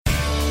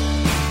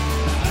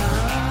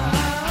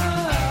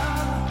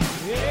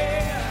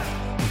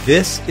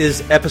This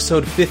is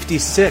episode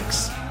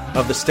 56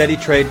 of the Steady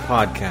Trade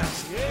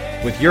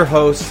podcast with your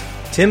hosts,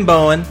 Tim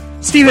Bowen.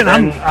 Steven,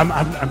 I'm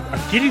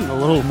getting a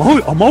little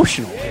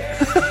emotional here.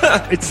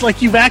 It's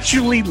like you've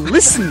actually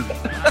listened.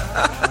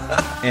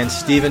 And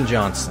Steven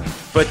Johnson.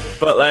 But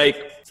like,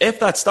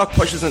 if that stock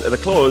pushes into the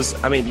close,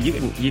 I mean,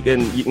 you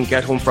can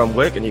get home from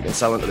work and you can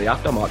sell into the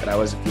aftermarket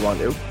hours if you want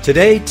to.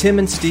 Today, Tim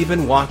and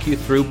Steven walk you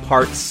through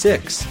part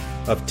 6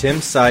 of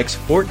Tim Sykes'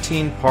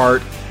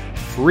 14-part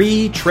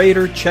free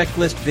trader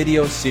checklist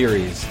video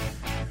series.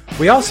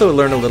 We also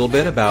learn a little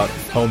bit about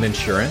home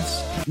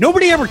insurance.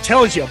 Nobody ever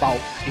tells you about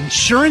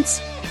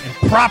insurance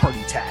and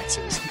property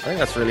taxes. I think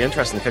that's really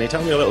interesting. Can you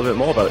tell me a little bit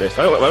more about it?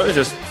 Why don't we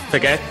just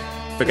forget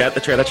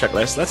the trader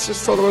checklist? Let's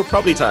just talk about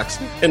property tax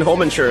and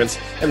home insurance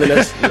and the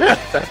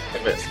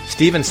next.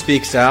 Steven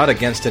speaks out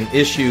against an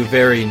issue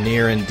very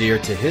near and dear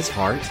to his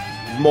heart.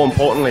 More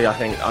importantly, I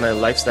think, on a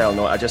lifestyle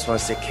note, I just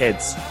want to say,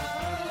 kids,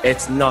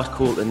 it's not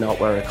cool to not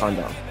wear a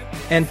condom.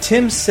 And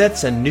Tim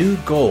sets a new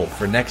goal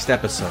for next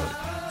episode.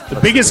 The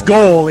biggest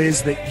goal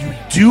is that you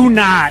do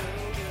not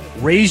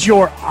raise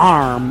your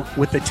arm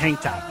with the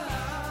tank top.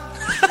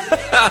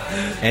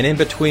 And in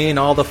between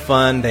all the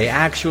fun, they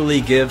actually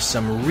give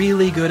some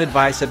really good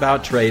advice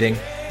about trading.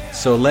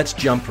 So let's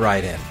jump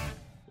right in.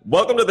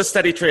 Welcome to the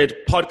Steady Trade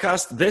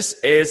podcast. This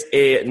is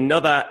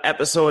another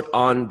episode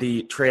on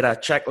the trader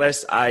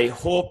checklist. I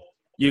hope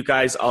you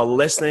guys are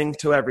listening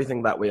to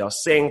everything that we are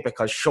saying,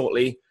 because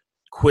shortly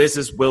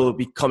quizzes will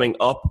be coming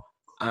up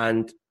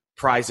and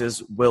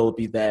prizes will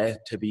be there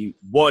to be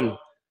won.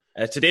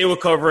 Today we're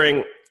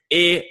covering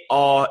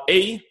ARE.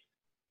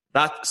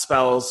 That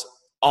spells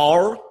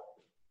R.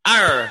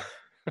 R.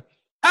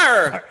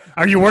 R.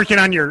 Are you working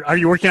on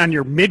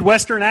your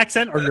Midwestern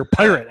accent or your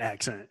pirate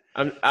accent?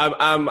 I'm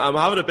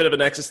having a bit of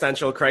an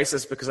existential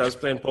crisis because I was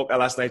playing poker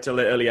last night till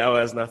the early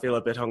hours and I feel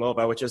a bit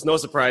hungover, which is no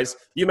surprise.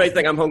 You may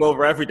think I'm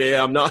hungover every day.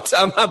 I'm not,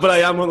 but I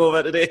am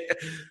hungover today.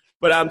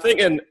 But I'm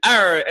thinking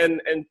R,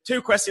 and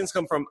two questions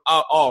come from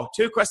R.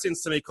 Two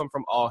questions to me come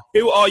from R.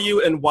 Who are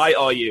you and why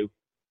are you?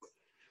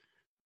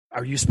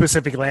 Are you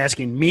specifically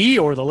asking me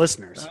or the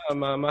listeners?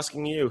 I'm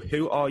asking you.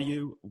 Who are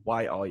you?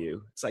 Why are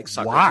you? It's like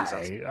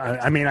Socrates. Why?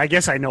 I mean, I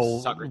guess I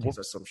know. Socrates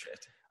or some shit.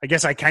 I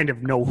guess I kind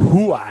of know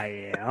who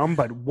I am,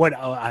 but what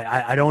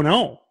I don't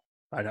know.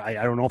 I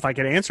don't know if I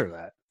could answer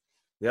that.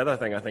 The other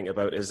thing I think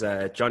about is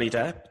Johnny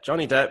Depp.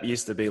 Johnny Depp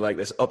used to be like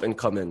this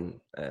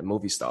up-and-coming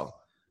movie star.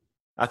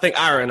 I think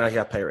Aaron, I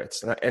hear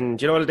pirates. And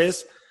do you know what it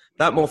is?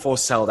 That mofo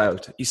sold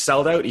out. He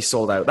sold out, he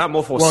sold out. That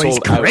mofo sold out. Well, he's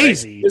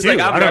crazy. He's like,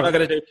 I'm never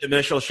going to do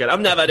commercial shit.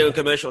 I'm never doing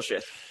commercial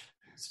shit.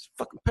 It's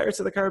fucking Pirates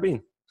of the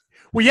Caribbean.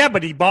 Well, yeah,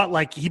 but he bought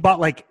like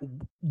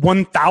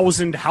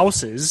 1,000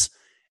 houses.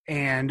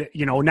 And,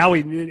 you know, now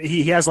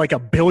he has like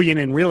 $1 billion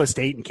in real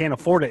estate and can't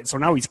afford it. So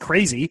now he's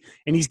crazy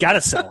and he's got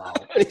to sell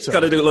out. He's got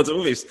to do loads of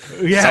movies.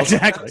 Yeah,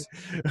 exactly.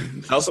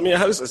 Sell some of your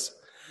houses.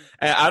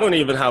 I don't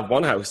even have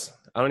one house.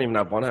 I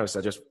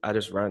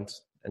just rent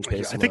and pay.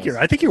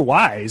 I think you're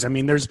wise. I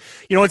mean,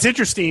 it's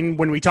interesting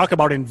when we talk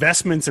about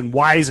investments and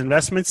wise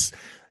investments.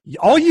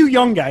 All you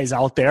young guys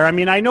out there, I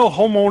mean, I know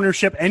home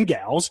ownership and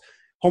gals.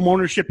 Home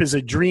ownership is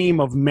a dream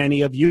of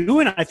many of you,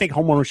 and I think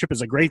home ownership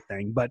is a great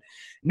thing. But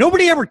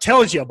nobody ever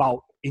tells you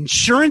about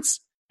insurance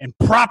and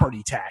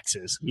property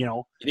taxes. You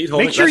know,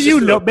 make sure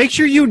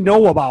you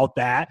know about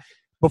that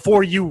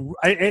before you.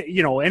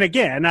 And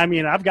again, I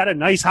mean, I've got a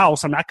nice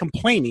house. I'm not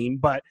complaining,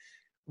 but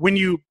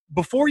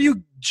before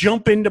you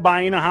jump into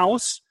buying a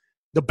house,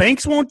 the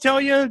banks won't tell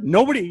you.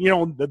 Nobody,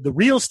 the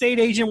real estate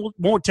agent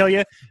won't tell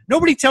you.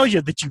 Nobody tells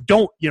you that you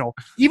don't.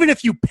 Even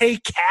if you pay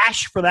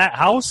cash for that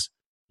house,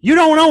 you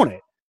don't own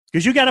it.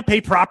 Because you got to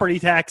pay property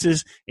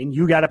taxes and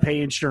you got to pay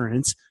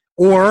insurance,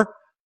 or,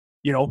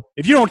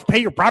 if you don't pay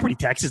your property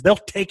taxes, they'll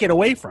take it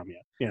away from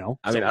you.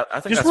 I mean, I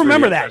think just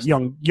remember that,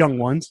 young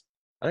ones.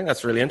 I think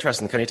that's really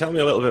interesting. Can you tell me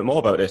a little bit more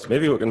about it?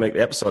 Maybe we can make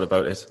the episode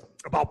about it.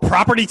 About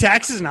property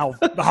taxes and how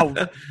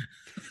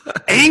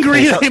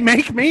angry they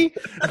make me.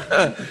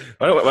 Why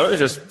don't we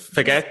just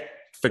forget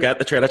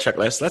the trader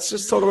checklist? Let's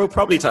just talk about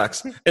property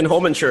tax and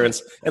home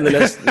insurance and the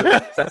next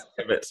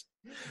bit.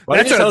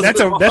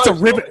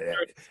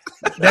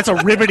 That's a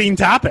riveting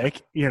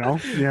topic,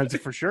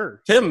 for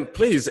sure. Tim,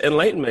 please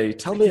enlighten me.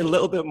 Tell me a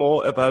little bit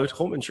more about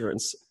home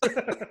insurance.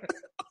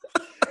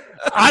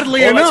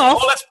 Oddly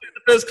enough, let's play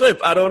the first clip.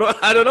 I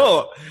don't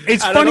know.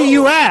 It's funny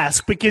you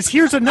ask, because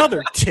here's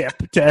another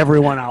tip to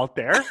everyone out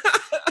there.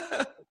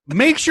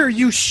 Make sure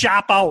you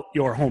shop out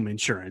your home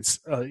insurance.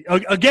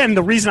 Again,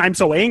 the reason I'm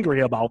so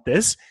angry about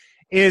this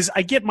is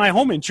I get my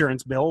home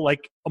insurance bill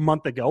like a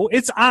month ago.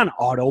 It's on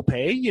auto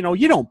pay. You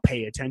don't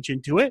pay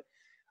attention to it.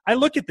 I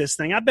look at this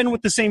thing. I've been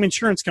with the same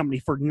insurance company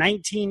for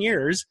 19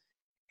 years.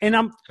 And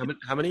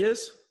How many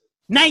years?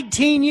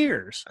 19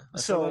 years.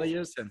 That's a lot of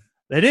years, Tim.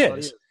 It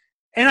is.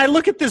 And I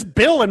look at this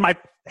bill and my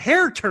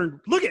hair turned,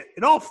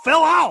 it all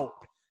fell out.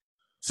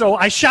 So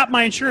I shop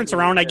my insurance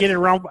around. I get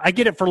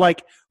it for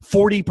like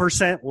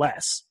 40%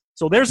 less.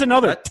 So there's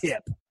another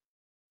tip.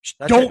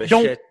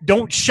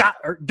 Don't shop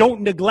or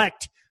don't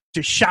neglect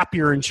to shop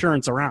your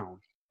insurance around.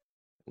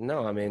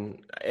 No, I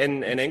mean,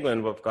 in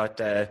England, we've got,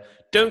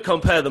 don't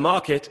compare the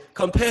market,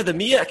 compare the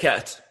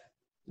meerkat.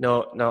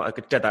 No, I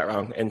did that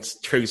wrong in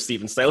true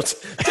Stephen style.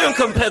 Don't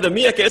compare the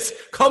meerkat,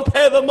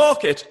 compare the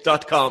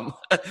market.com.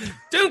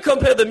 Don't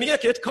compare the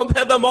meerkat,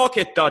 compare the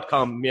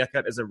market.com.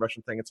 Meerkat is a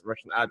Russian thing. It's a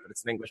Russian ad, but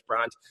it's an English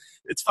brand.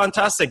 It's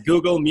fantastic.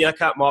 Google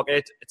Meerkat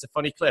Market. It's a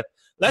funny clip.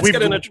 Let's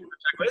get in a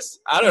checklist.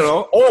 I don't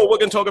know. Or we're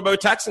going to talk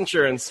about tax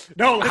insurance.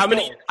 No, how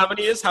many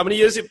years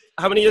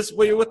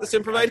were you with the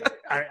same provider?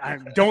 I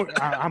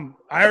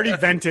already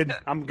vented.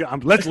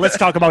 Let's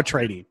talk about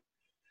trading.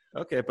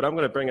 Okay, but I'm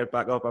going to bring it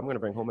back up. I'm going to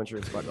bring home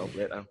insurance back up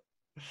later.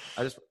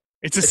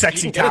 It's a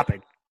sexy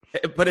topic.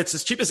 But it's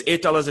as cheap as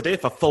 $8 a day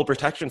for full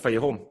protection for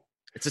your home.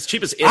 It's as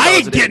cheap as $8 a day. I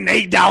ain't getting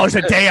 $8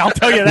 a day, I'll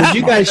tell you that.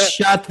 Would you guys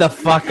shut the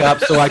fuck up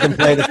so I can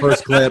play the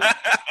first clip?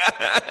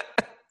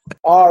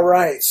 All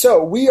right,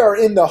 so we are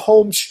in the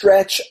home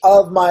stretch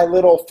of my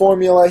little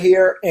formula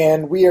here,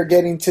 and we are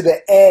getting to the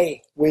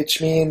A,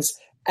 which means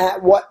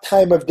at what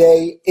time of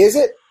day is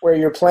it where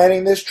you're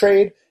planning this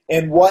trade,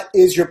 and what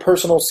is your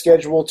personal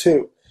schedule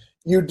too.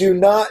 You do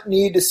not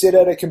need to sit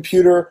at a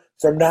computer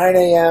from 9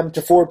 a.m.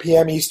 to 4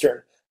 p.m.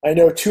 Eastern. I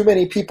know too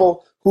many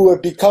people who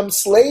have become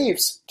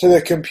slaves to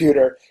the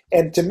computer,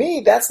 and to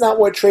me, that's not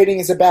what trading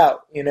is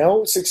about.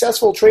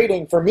 Successful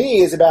trading for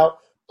me is about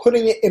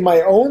putting it in my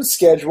own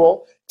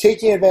schedule,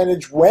 taking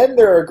advantage when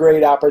there are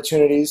great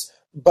opportunities,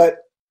 but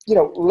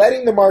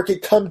letting the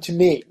market come to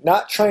me,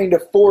 not trying to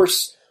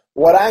force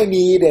what I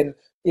need and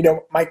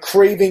my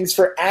cravings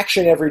for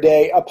action every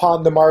day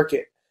upon the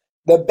market.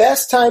 The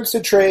best times to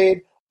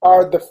trade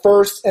are the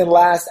first and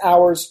last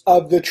hours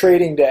of the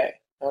trading day.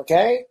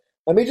 Okay?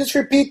 Let me just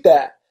repeat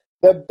that.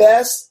 The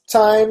best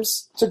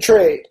times to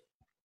trade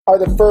are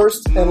the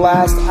first and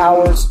last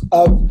hours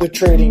of the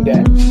trading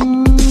day.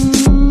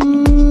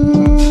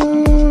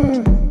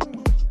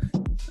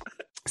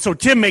 So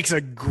Tim makes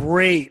a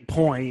great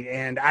point,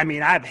 and I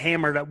mean, I've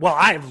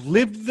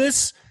lived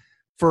this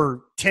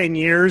for 10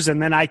 years,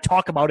 and then I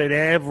talk about it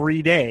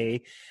every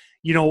day.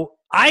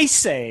 I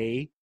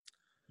say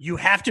you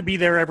have to be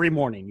there every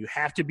morning. You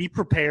have to be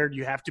prepared.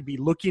 You have to be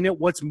looking at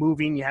what's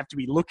moving. You have to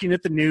be looking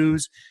at the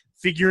news,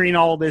 figuring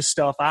all this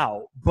stuff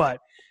out. But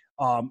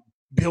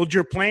build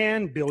your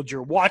plan, build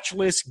your watch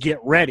list, get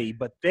ready.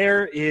 But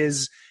there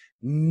is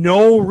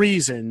no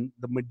reason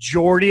the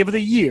majority of the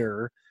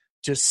year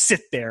to sit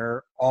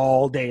there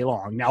all day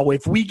long. Now,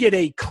 if we get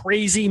a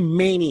crazy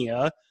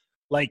mania,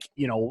 like,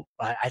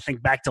 I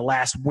think back to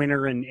last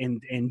winter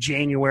in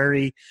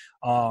January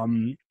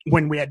when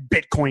we had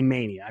Bitcoin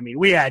mania. I mean,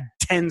 we had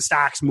 10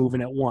 stocks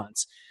moving at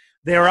once.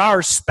 There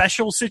are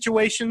special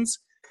situations,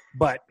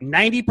 but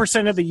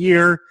 90% of the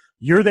year,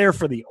 you're there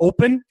for the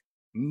open.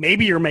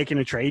 Maybe you're making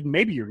a trade.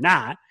 Maybe you're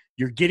not.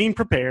 You're getting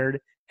prepared.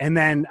 And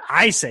then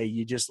I say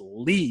you just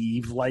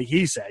leave, like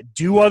he said,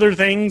 do other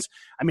things.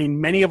 I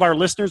mean, many of our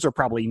listeners are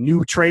probably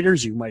new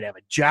traders. You might have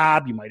a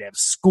job. You might have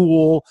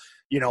school,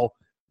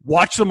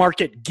 watch the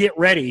market, get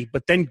ready,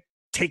 but then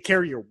take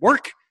care of your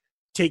work,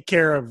 take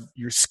care of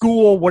your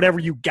school, whatever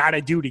you got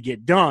to do to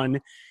get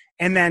done.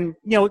 And then,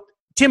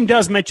 Tim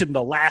does mention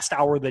the last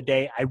hour of the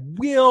day. I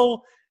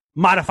will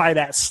modify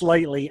that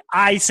slightly.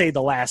 I say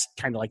the last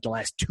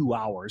 2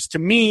 hours. To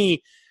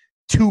me,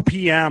 2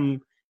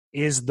 p.m.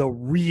 is the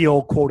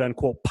real quote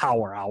unquote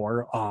power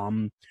hour.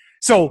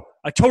 So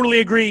I totally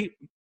agree.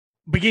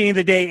 Beginning of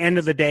the day, end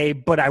of the day,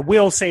 but I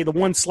will say the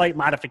one slight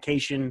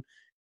modification,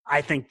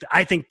 I think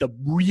the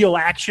real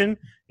action,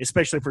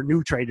 especially for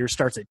new traders,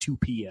 starts at 2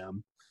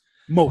 p.m.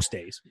 most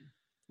days.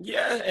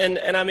 Yeah,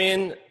 and I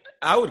mean,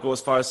 I would go as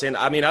far as saying,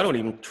 I don't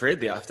even trade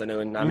the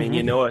afternoon. I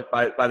mean,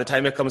 by the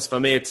time it comes for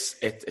me,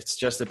 it's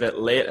just a bit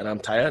late and I'm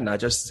tired, and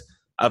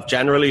I've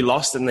generally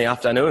lost in the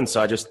afternoon,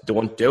 so I just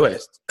don't do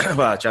it.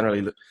 Well, I've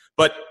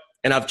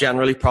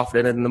generally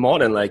profited in the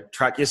morning. Like,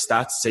 track your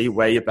stats, see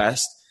where you're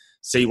best.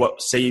 See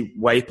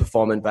where you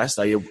performing best.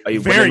 Are you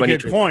very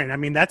good point? I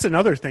mean, that's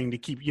another thing to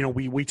keep.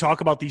 We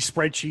talk about these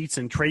spreadsheets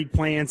and trade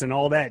plans and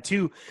all that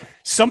too.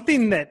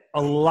 Something that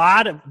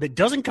that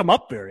doesn't come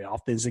up very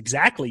often is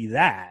exactly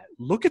that.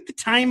 Look at the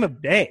time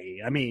of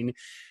day. I mean,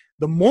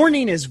 the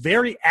morning is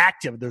very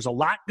active. There's a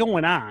lot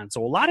going on,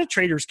 so a lot of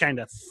traders kind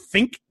of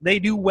think they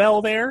do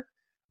well there,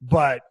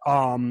 but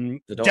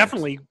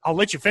definitely, I'll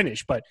let you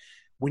finish. But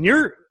when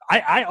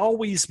I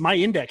always, my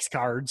index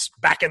cards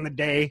back in the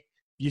day,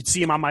 you'd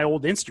see them on my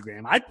old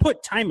Instagram. I'd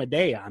put time of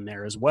day on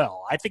there as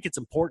well. I think it's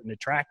important to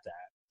track that.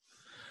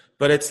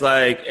 But it's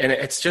like, and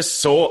it's just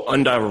so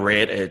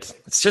underrated.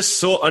 It's just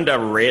so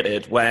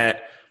underrated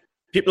where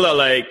people are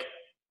like,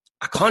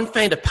 I can't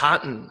find a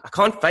pattern. I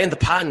can't find the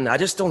pattern. I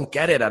just don't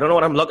get it. I don't know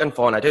what I'm looking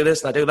for. And I do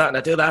this and I do that and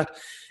I do that.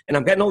 And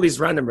I'm getting all these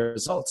random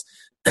results.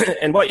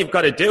 And what you've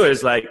got to do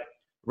is like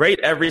write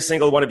every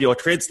single one of your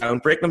trades down,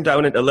 break them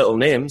down into little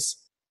names,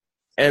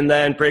 and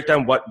then break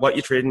down what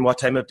you're trading, what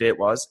time of day it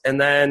was, and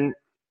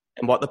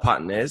what the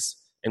pattern is,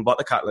 and what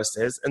the catalyst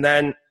is, and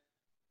then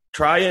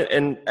try it,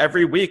 and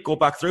every week go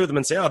back through them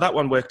and say, oh, that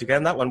one worked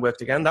again, that one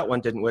worked again, that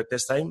one didn't work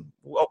this time.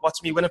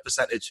 What's my winning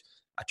percentage?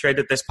 I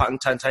traded this pattern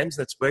 10 times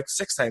and it's worked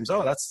 6 times.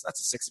 Oh, that's a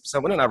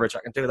 60% winning average. I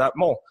can do that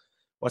more.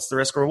 What's the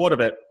risk reward of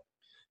it?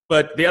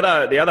 But the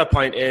other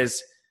point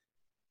is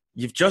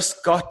you've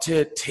just got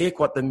to take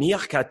what the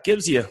meerkat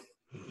gives you.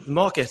 The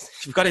market.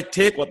 You've got to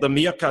take what the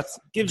meerkat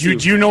gives you.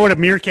 Do you know what a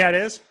meerkat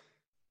is?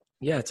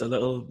 Yeah, it's a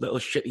little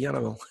shitty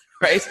animal,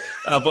 right?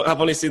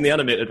 I've only seen the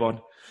animated one.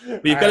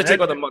 But you've got to take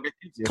what the market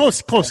gives you.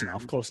 Close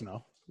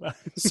enough.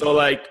 So,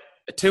 like,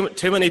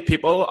 too many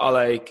people are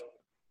like,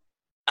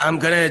 I'm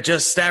going to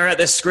just stare at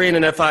this screen,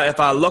 and if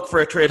I look for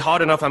a trade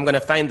hard enough, I'm going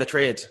to find the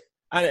trade.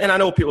 And I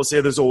know people say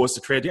there's always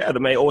a trade. Yeah,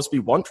 there may always be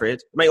one trade.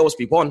 There may always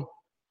be one.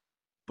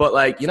 But,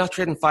 like, you're not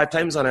trading 5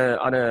 times on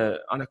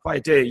a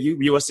quiet day.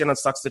 You were saying on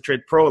Stocks to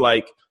Trade Pro,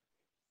 like,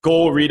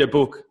 go read a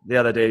book the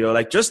other day. You're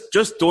like, just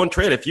don't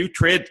trade. If you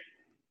trade,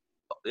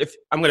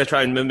 I'm going to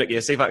try and mimic you,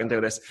 see if I can do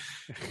this.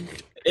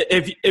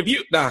 If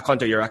you, I can't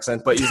do your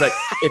accent, but he's like,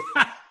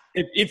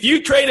 if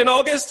you trade in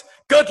August,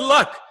 good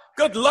luck,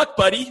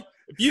 buddy.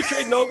 If you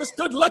trade in August,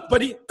 good luck,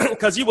 buddy,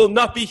 because you will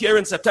not be here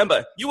in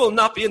September. You will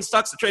not be in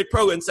Stocks to Trade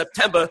Pro in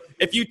September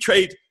if you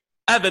trade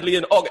avidly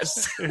in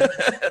August.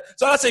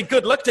 So I say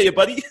good luck to you,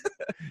 buddy.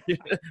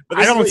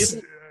 I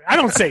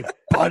don't say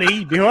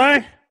buddy, do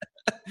I?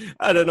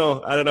 I don't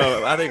know.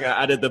 I think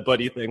I added the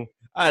buddy thing.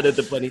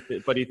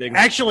 Buddy thing.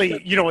 Actually,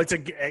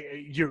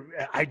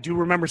 I do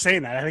remember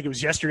saying that. I think it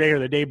was yesterday or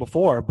the day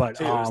before.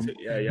 But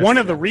one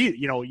of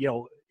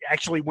the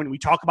actually, when we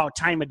talk about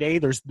time of day,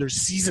 there's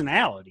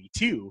seasonality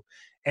too,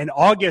 and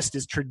August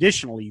is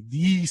traditionally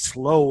the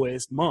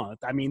slowest month.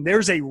 I mean,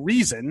 there's a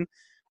reason.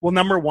 Well,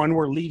 number one,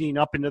 we're leading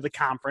up into the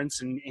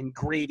conference and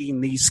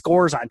grading these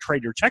scores on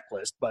Trader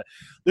Checklist, but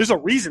there's a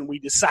reason we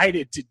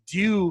decided to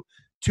do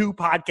 2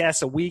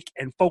 podcasts a week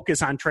and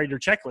focus on Trader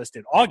Checklist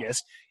in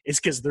August is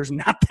because there's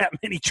not that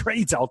many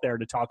trades out there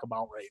to talk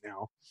about right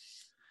now.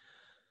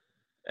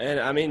 And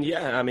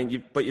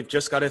but you've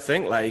just got to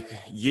think, like,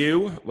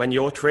 when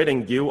you're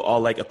trading, you are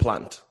like a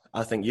plant.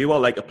 I think you are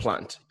like a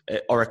plant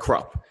or a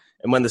crop.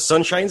 And when the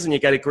sun shines and you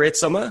get a great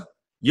summer,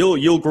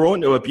 you'll grow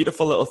into a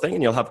beautiful little thing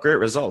and you'll have great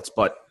results.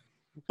 But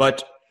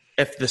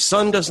if the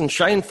sun doesn't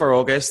shine for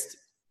August,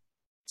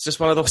 it's just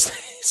one of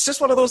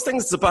those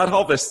things. It's a bad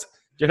harvest.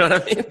 Do you know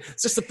what I mean?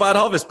 It's just a bad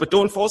harvest, but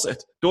don't force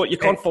it. You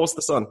can't force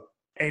the sun.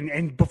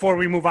 And before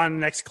we move on to the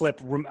next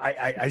clip,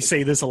 I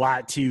say this a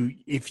lot too.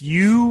 If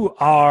you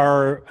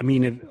are,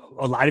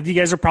 a lot of you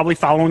guys are probably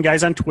following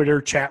guys on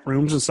Twitter, chat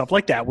rooms and stuff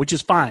like that, which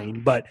is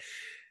fine. But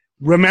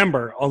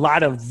remember, a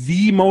lot of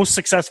the most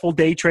successful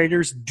day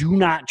traders do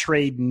not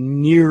trade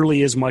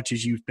nearly as much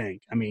as you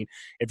think. I mean,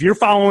 if you're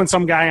following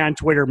some guy on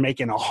Twitter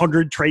making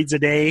 100 trades a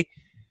day,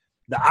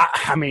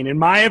 in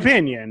my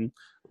opinion,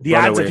 the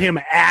odds of him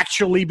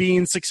actually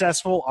being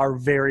successful are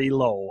very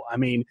low. I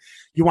mean,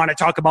 you want to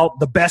talk about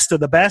the best of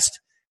the best,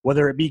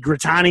 whether it be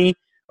Grittani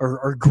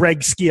or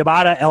Greg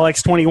Schiabata,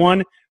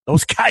 LX21,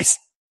 those guys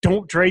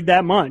don't trade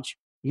that much.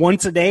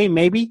 Once a day,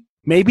 maybe.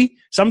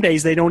 Some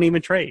days they don't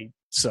even trade.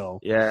 So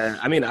yeah,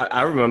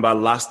 I remember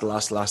last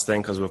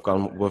thing, because we've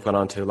gone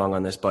on too long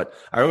on this, but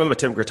I remember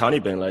Tim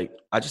Grittani being like,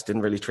 I just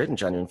didn't really trade in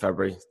January and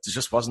February. There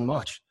just wasn't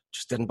much.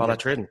 Just didn't bother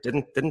trading.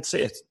 Didn't see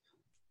it.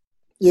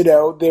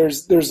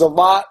 There's a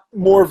lot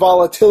more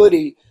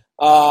volatility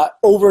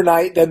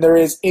overnight than there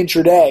is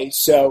intraday.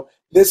 So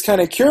this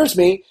kind of cures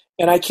me,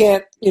 and I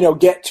can't,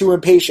 get too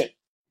impatient.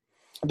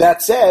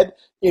 That said,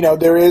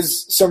 there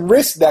is some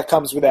risk that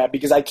comes with that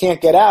because I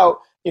can't get out.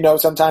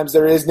 Sometimes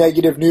there is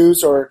negative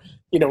news or,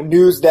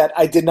 news that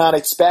I did not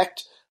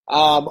expect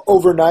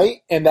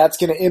overnight, and that's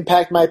going to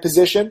impact my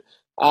position.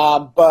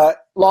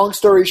 But long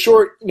story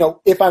short,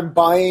 if I'm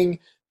buying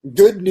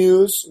good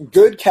news,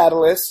 good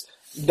catalysts,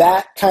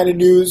 that kind of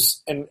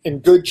news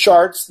and good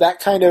charts, that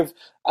kind of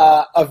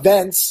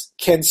events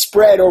can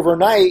spread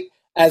overnight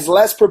as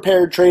less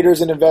prepared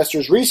traders and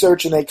investors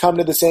research, and they come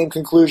to the same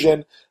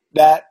conclusion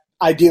that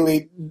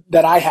ideally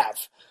that I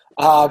have.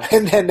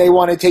 And then they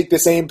want to take the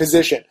same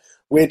position,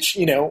 which,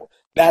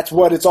 that's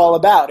what it's all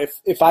about.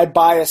 If I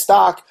buy a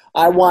stock,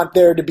 I want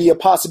there to be a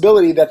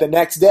possibility that the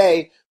next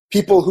day,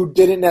 people who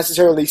didn't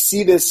necessarily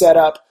see this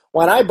setup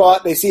when I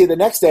bought, they see it the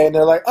next day and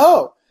they're like,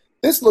 oh,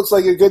 this looks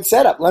like a good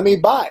setup. Let me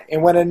buy.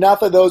 And when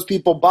enough of those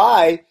people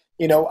buy,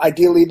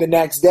 ideally the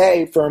next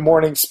day for a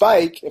morning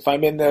spike, if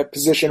I'm in the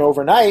position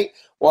overnight,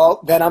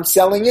 well, then I'm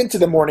selling into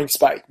the morning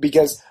spike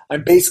because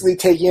I'm basically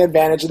taking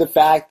advantage of the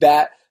fact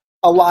that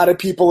a lot of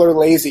people are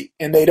lazy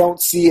and they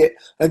don't see it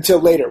until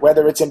later,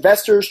 whether it's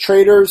investors,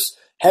 traders,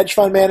 hedge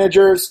fund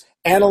managers,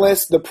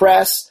 analysts, the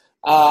press.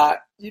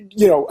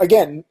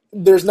 Again,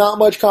 there's not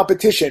much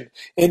competition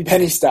in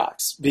penny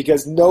stocks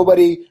because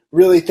nobody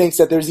really thinks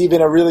that there's even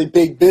a really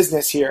big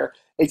business here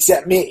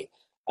except me.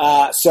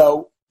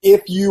 So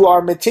if you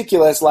are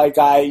meticulous like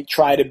I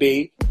try to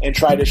be and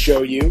try to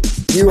show you,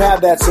 you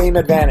have that same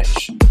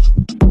advantage.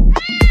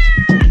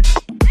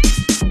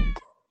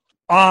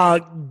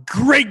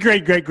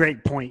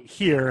 Great point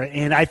here.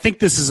 And I think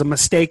this is a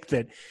mistake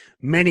that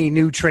many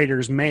new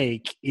traders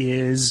make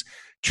is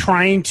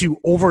trying to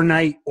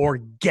overnight or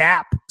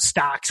gap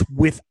stocks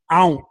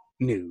without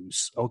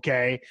news.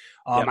 Okay.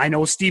 Yep. I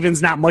know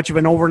Steven's not much of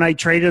an overnight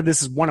trader.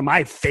 This is one of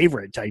my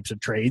favorite types of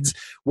trades,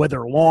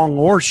 whether long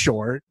or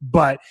short.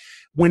 But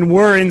when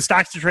we're in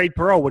Stocks to Trade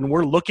Pro, when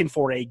we're looking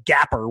for a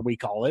gapper, we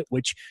call it,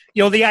 which,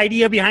 the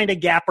idea behind a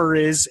gapper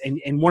is,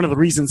 and one of the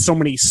reasons so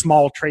many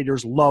small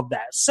traders love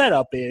that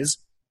setup is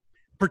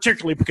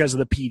particularly because of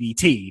the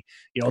PDT.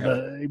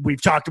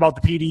 We've talked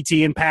about the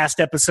PDT in past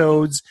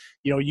episodes.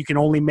 You can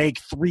only make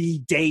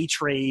 3-day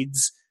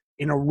trades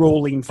in a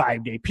rolling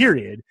 5-day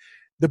period.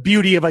 The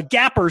beauty of a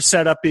gapper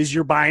setup is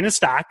you're buying a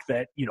stock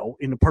that,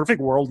 in a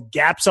perfect world,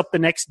 gaps up the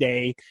next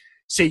day.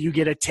 Say you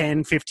get a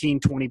 10,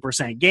 15,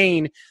 20%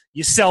 gain.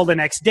 You sell the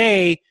next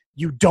day.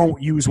 You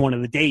don't use one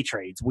of the day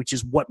trades, which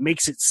is what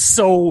makes it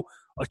so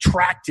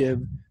attractive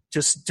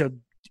to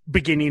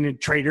beginning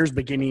traders,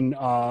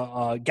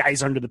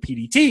 guys under the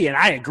PDT. And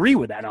I agree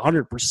with that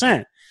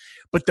 100%.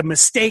 But the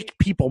mistake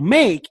people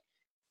make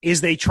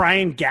is they try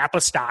and gap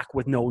a stock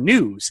with no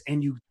news.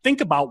 And you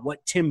think about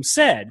what Tim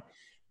said.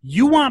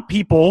 You want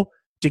people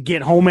to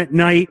get home at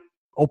night,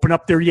 open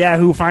up their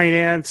Yahoo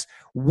Finance,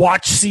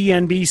 watch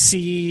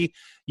CNBC,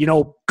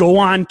 go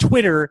on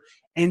Twitter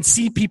and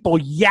see people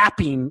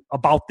yapping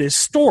about this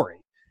story.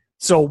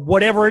 So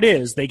whatever it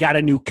is, they got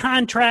a new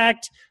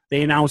contract,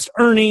 they announced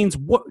earnings,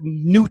 what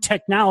new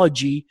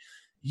technology.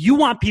 You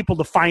want people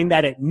to find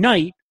that at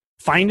night,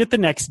 find it the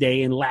next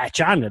day, and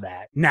latch onto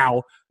that.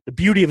 Now, the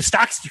beauty of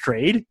Stocks to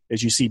Trade,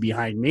 as you see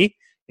behind me,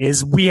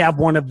 is we have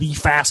one of the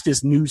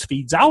fastest news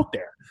feeds out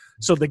there.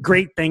 So the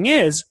great thing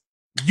is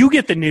you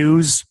get the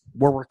news.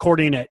 We're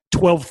recording at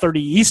 12:30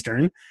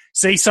 Eastern.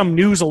 Say some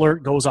news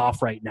alert goes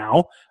off right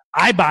now.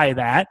 I buy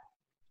that.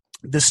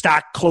 The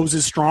stock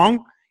closes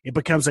strong. It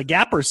becomes a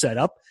gapper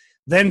setup.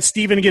 Then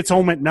Steven gets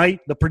home at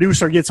night. The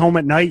producer gets home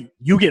at night.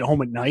 You get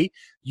home at night.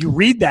 You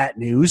read that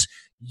news.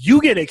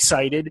 You get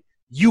excited.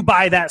 You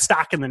buy that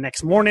stock in the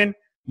next morning.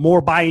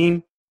 More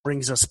buying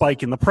brings a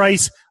spike in the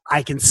price.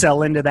 I can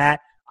sell into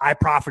that. I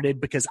profited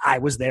because I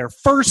was there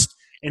first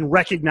and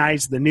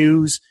recognized the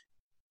news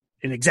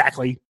and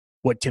exactly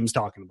what Tim's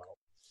talking about.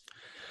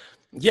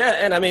 Yeah,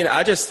 and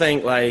I just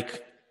think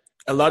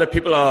a lot of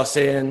people are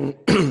saying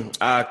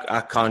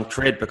I can't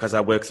trade because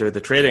I work through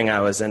the trading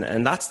hours,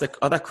 and that's the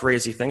other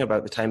crazy thing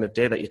about the time of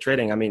day that you're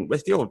trading.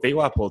 With your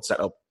VWAP hold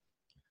setup,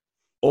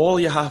 all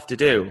you have to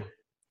do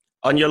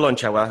on your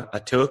lunch hour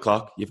at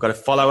 2:00, you've got a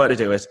full hour to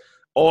do it.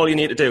 All you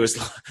need to do is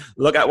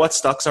look at what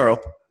stocks are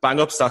up, bang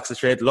up Stocks to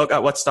Trade, look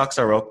at what stocks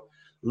are up,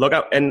 look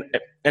at, and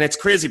it's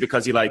crazy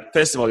because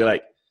first of all, you're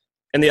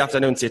in the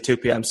afternoon, say 2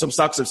 p.m., some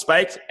stocks have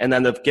spiked and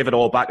then they've given it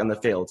all back in the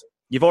field.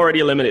 You've already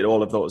eliminated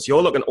all of those.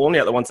 You're looking only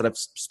at the ones that have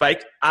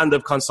spiked and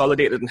they've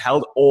consolidated and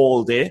held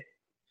all day.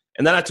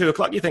 And then at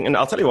 2:00, you're thinking,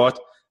 I'll tell you what,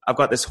 I've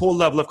got this whole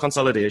level of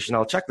consolidation.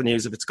 I'll check the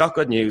news. If it's got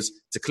good news,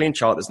 it's a clean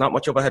chart. There's not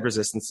much overhead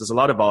resistance. There's a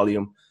lot of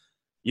volume.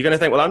 You're going to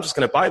think, well, I'm just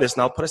going to buy this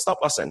and I'll put a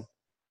stop loss in.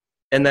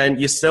 And then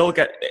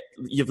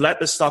you've let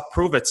the stock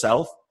prove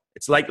itself.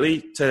 It's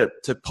likely to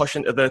push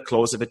into the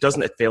close. If it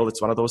doesn't, it failed.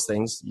 It's one of those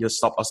things. Your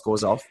stop loss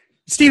goes off.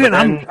 Steven,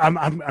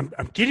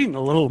 I'm getting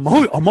a little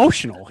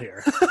emotional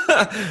here.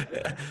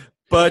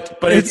 but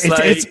it's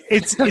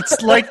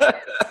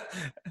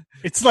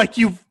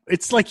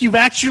like you've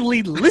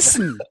actually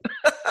listened.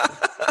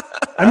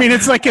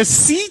 It's like a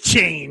sea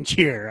change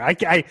here.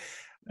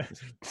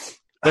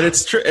 But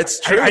it's true.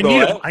 It's true. I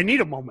need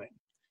a moment.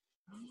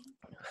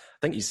 I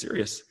think he's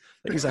serious.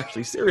 I think he's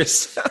actually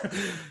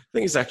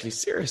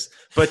serious.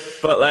 But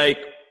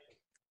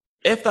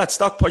if that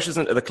stock pushes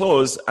into the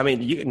close,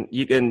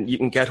 you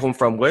can get home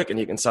from work and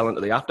you can sell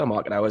into the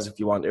aftermarket hours if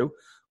you want to,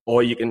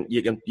 or you can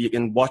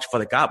watch for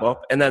the gap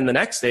up, and then the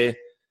next day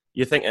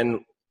you're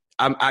thinking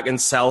I can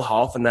sell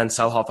half and then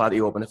sell half at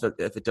the open if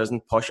it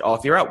doesn't push. Or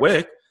if you're at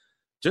work,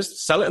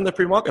 just sell it in the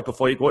pre-market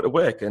before you go to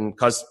work, and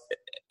because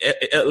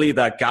it'll leave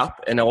that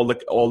gap, and all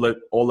the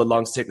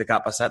longs take the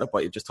gap I set up,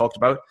 what you just talked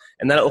about,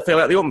 and then it'll fail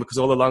at the open because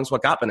all the longs were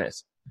gapping it.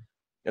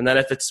 And then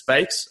if it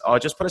spikes, or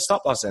just put a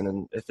stop loss in,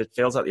 and if it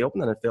fails at the open,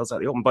 then it fails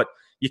at the open. But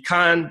you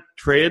can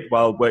trade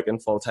while working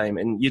full time,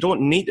 and you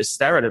don't need to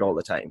stare at it all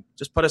the time.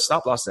 Just put a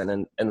stop loss in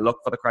and look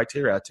for the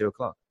criteria at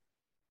 2:00.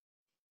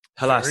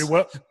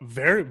 Halas.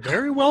 Very,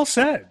 very well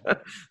said.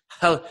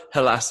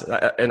 Halas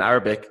in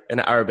Arabic.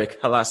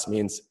 Halas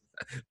means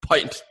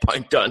point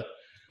done.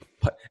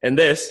 And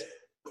this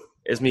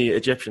is me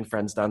Egyptian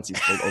friends dancing.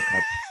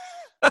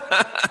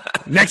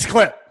 Next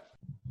clip.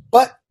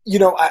 But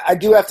I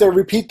do have to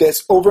repeat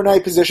this.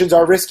 Overnight positions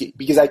are risky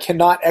because I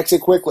cannot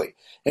exit quickly.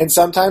 And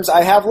sometimes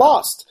I have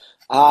lost.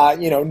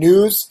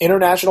 News,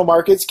 international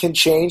markets can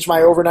change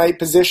my overnight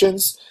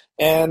positions.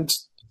 And,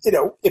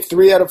 if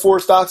 3 out of 4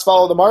 stocks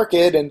follow the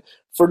market and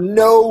for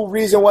no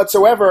reason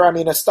whatsoever,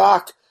 a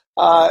stock,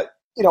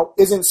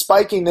 isn't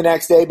spiking the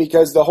next day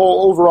because the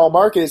whole overall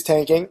market is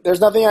tanking,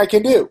 there's nothing I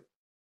can do.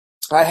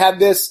 I had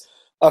this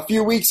a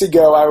few weeks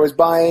ago. I was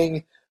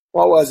buying,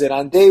 what was it,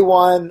 on day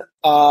one,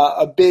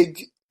 a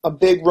big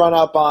run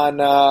up on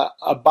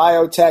a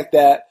biotech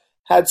that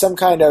had some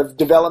kind of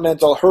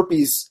developmental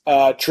herpes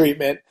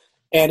treatment,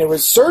 And it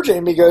was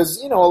surging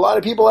because, a lot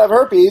of people have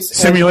herpes.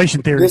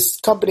 Simulation theory. This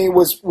company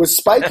was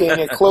spiking.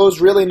 It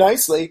closed really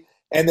nicely.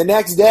 And the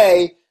next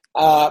day,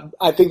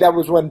 I think that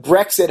was when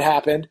Brexit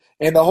happened,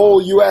 and the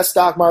whole U.S.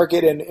 stock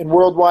market and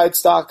worldwide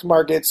stock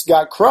markets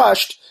got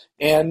crushed.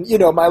 And,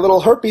 my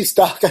little herpes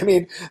stock,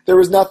 there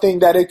was nothing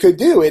that it could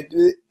do.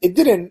 It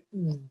didn't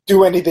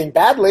do anything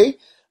badly,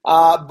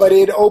 but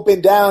it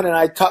opened down, and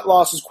I cut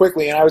losses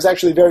quickly. And I was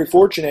actually very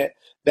fortunate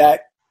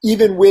that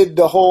even with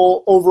the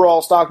whole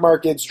overall stock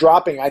markets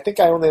dropping, I think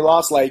I only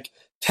lost like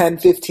 10,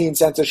 15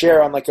 cents a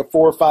share on like a $4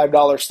 or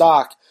 $5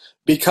 stock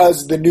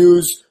because the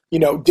news,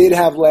 did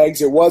have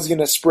legs. It was going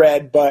to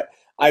spread, but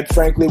I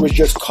frankly was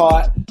just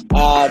caught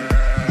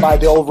by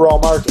the overall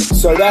market.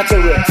 So that's a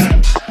risk.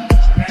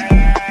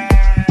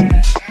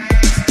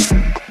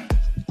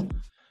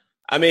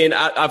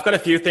 I've got a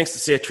few things to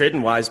say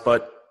trading-wise,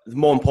 but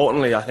more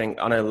importantly, I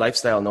think on a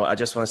lifestyle note, I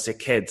just want to say,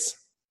 kids,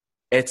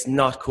 it's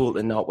not cool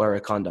to not wear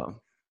a condom.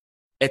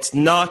 It's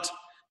not.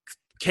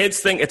 Kids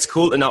think it's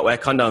cool to not wear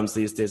condoms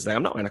these days. Like,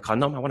 I'm not wearing a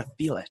condom. I want to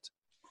feel it.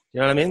 You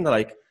know what I mean? They're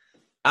like,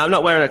 I'm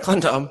not wearing a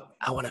condom.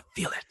 I want to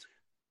feel it.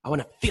 I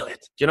want to feel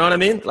it. Do you know what I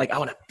mean? Like, I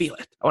want to feel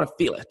it. I want to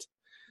feel it.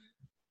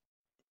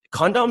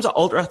 Condoms are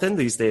ultra thin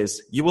these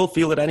days. You will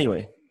feel it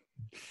anyway.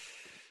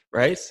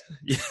 Right?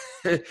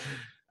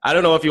 I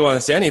don't know if you want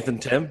to say anything,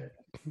 Tim,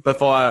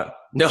 before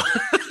no.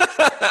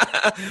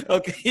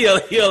 Okay,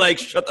 he'll like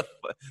shut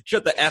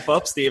the F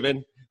up,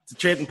 Stephen. It's a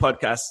trading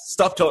podcast.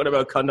 Stop talking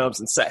about condoms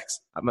and sex.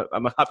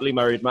 I'm a happily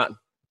married man.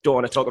 Don't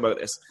want to talk about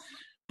this.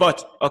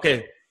 But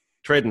okay,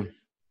 trading.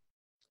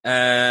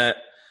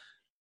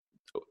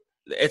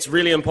 It's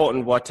really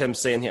important what Tim's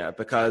saying here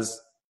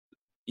because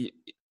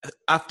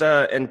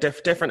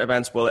different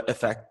events will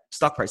affect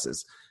stock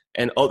prices.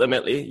 And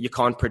ultimately, you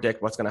can't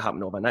predict what's going to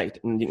happen overnight.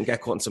 And you can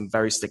get caught in some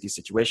very sticky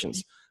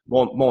situations.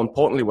 More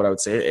importantly, what I would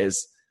say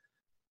is,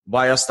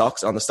 why are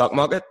stocks on the stock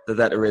market? They're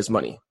there to raise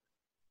money.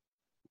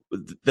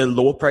 The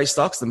low price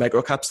stocks, the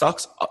micro cap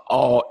stocks,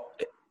 are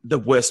the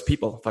worst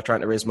people for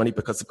trying to raise money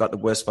because they've got the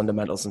worst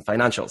fundamentals and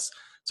financials.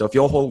 So if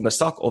you're holding a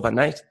stock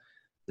overnight,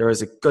 there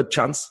is a good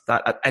chance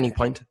that at any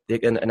point they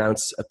can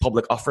announce a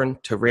public offering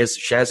to raise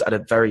shares at a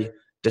very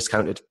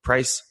discounted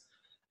price.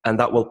 And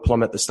that will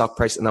plummet the stock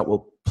price, and that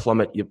will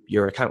plummet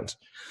your account.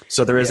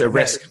 So there is a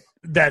risk.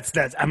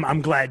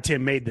 I'm glad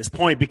Tim made this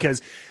point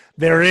because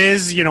there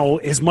is,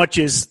 as much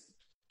as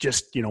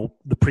just,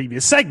 the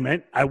previous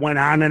segment, I went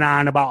on and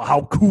on about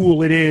how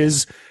cool it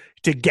is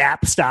to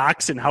gap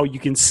stocks and how you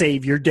can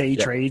save your day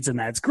trades, and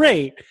that's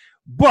great.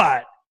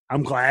 But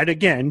I'm glad,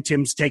 again,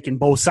 Tim's taking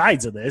both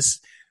sides of this.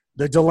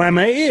 The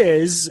dilemma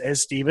is,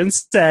 as Steven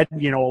said,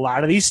 a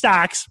lot of these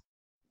stocks,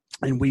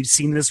 and we've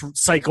seen this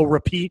cycle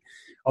repeat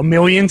a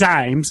million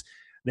times,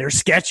 they're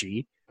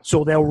sketchy.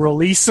 So they'll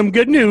release some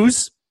good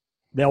news,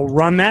 they'll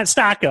run that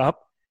stock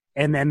up,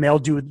 and then they'll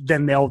do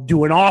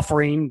an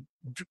offering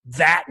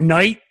that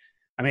night.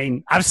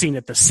 I've seen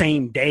it the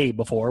same day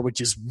before, which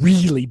is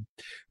really,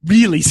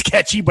 really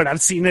sketchy, but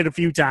I've seen it a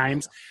few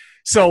times.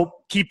 So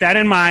keep that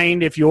in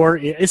mind if you're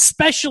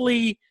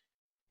especially,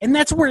 and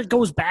that's where it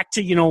goes back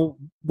to,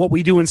 what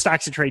we do in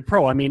Stocks to Trade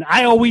Pro.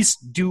 I always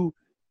do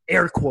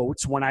air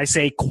quotes when I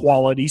say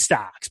quality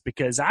stocks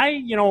because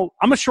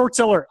I'm a short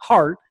seller at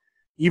heart,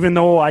 even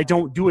though I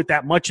don't do it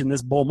that much in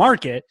this bull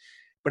market,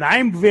 but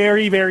I'm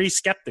very, very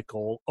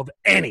skeptical of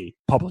any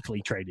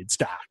publicly traded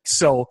stock.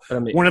 So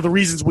one of the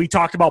reasons we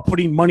talked about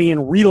putting money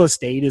in real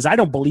estate is I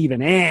don't believe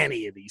in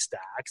any of these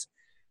stocks.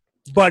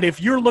 But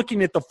if you're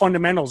looking at the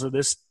fundamentals of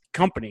this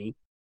company,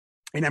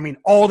 and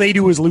all they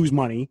do is lose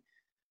money,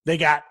 they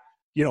got,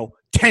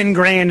 10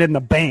 grand in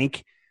the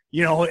bank,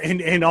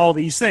 and all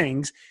these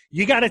things,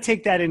 you got to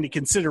take that into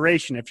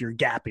consideration if you're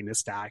gapping a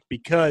stock,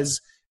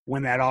 because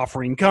when that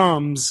offering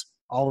comes,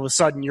 all of a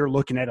sudden you're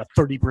looking at a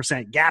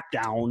 30% gap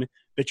down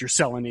that you're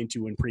selling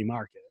into in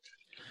pre-market.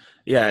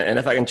 Yeah, and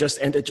if I can just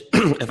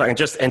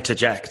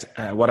interject,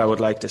 what I would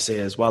like to say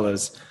as well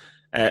is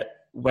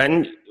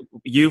when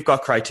you've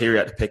got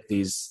criteria to pick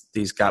these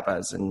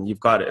gappers, and you've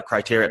got a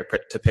criteria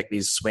to pick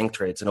these swing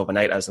trades and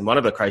overnighters, and one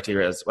of the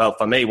criteria is, well,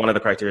 for me, one of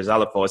the criteria I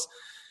look for is,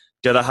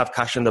 do they have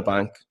cash in the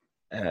bank?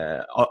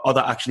 Are they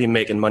actually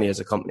making money as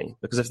a company?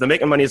 Because if they're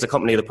making money as a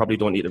company, they probably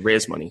don't need to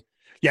raise money.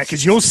 Yeah,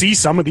 because you'll see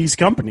some of these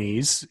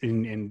companies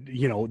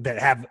that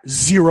have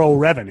zero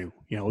revenue.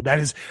 That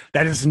is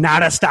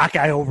not a stock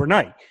I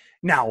overnight.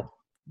 Now,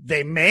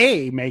 they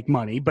may make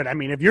money, but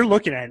if you're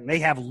looking at it and they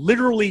have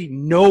literally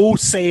no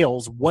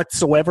sales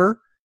whatsoever,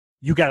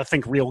 you got to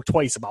think real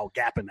twice about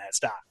gapping that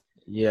stock.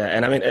 Yeah,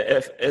 and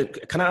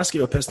can I ask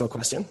you a personal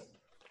question?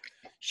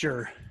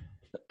 Sure.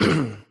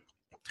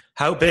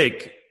 How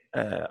big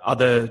are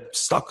the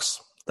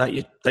stocks that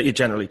you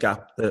generally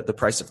gap, the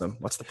price of them?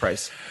 What's the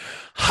price?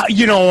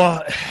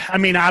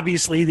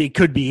 Obviously they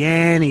could be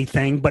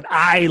anything, but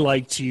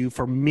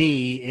for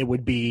me, it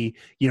would be,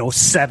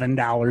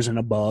 $7 and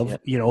above,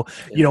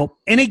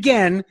 and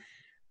again,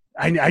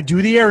 I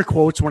do the air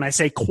quotes when I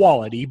say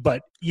quality,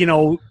 but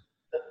the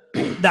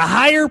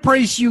higher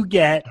price you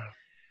get,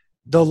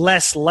 the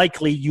less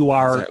likely you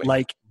are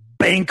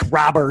bank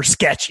robber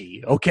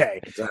sketchy.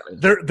 Okay. Exactly.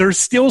 There's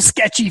still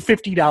sketchy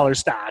 $50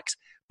 stocks,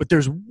 but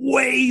there's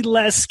way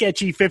less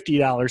sketchy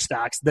 $50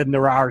 stocks than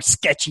there are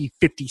sketchy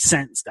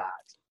 50-cent stocks.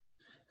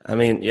 I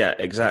mean, yeah,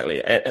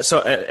 exactly.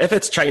 So if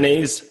it's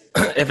Chinese,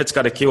 if it's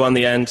got a Q on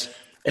the end,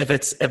 if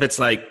it's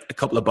like a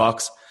couple of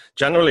bucks,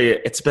 generally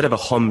it's a bit of a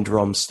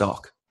humdrum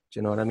stock. Do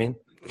you know what I mean?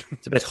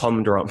 It's a bit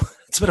humdrum.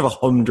 It's a bit of a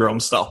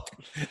humdrum stock.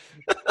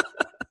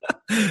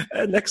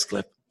 Next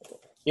clip.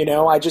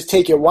 I just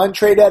take it one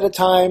trade at a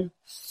time.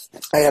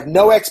 I have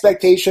no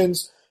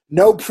expectations,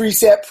 no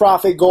preset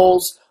profit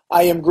goals.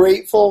 I am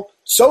grateful,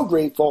 so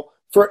grateful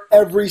for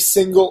every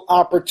single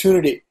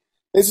opportunity.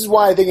 This is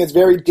why I think it's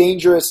very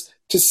dangerous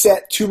to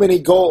set too many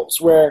goals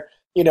where,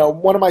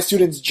 one of my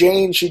students,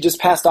 Jane, she just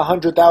passed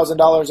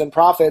 $100,000 in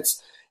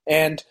profits,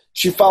 and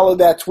she followed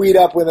that tweet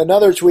up with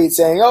another tweet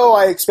saying, oh,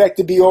 I expect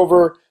to be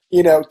over,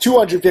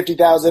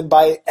 250,000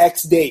 by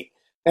X date.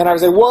 And I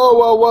was like,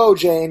 whoa,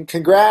 Jane,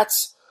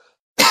 congrats.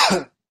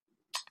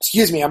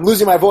 Excuse me, I'm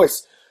losing my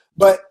voice.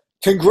 But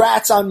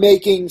congrats on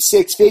making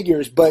six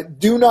figures, but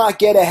do not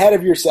get ahead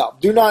of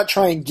yourself. Do not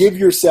try and give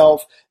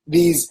yourself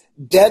these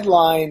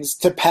deadlines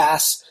to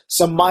pass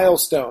some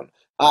milestone.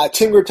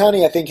 Tim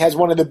Grittani, I think, has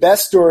one of the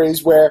best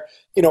stories where,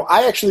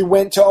 I actually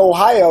went to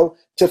Ohio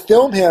to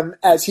film him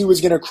as he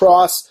was going to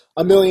cross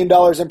 $1 million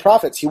in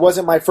profits. He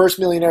wasn't my first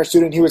millionaire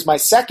student. He was my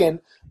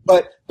second.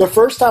 But the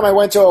first time I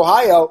went to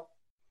Ohio,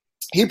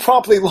 he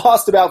promptly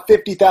lost about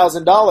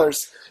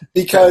 $50,000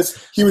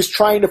 because he was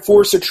trying to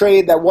force a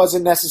trade that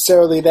wasn't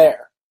necessarily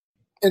there.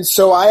 And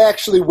so I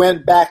actually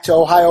went back to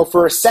Ohio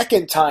for a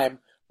second time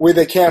with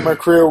a camera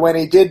crew. When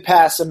he did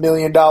pass $1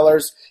 million,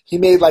 he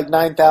made like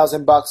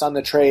 $9,000 on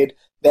the trade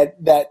that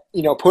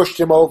pushed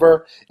him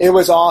over. It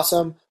was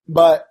awesome,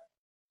 but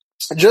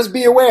just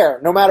be aware,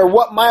 no matter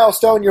what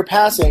milestone you're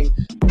passing,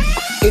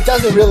 it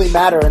doesn't really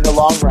matter in the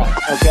long run,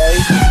 okay?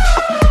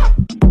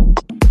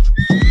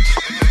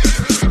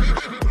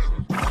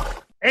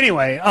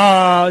 Anyway,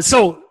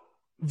 so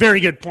very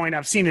good point.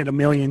 I've seen it a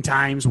million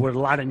times where a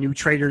lot of new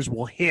traders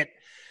will hit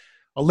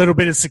a little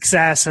bit of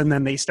success and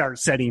then they start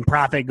setting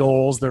profit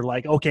goals. They're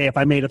like, okay, if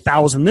I made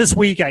 1,000 this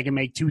week, I can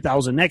make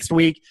 2,000 next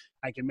week.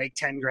 I can make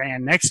 10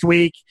 grand next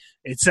week,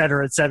 et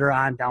cetera,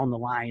 on down the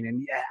line.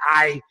 And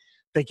I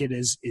think it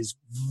is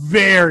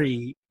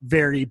very,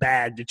 very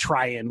bad to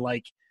try and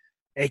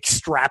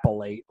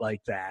extrapolate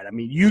like that. I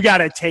mean, you got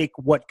to take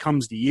what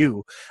comes to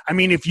you. I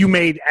mean, if you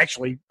made,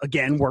 actually,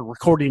 again, we're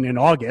recording in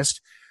August,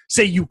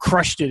 say you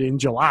crushed it in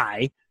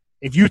July,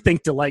 if you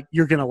think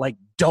you're going to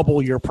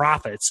double your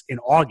profits in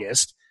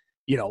August,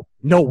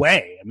 no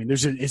way. I mean,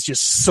 it's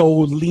just so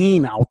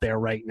lean out there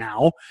right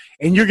now.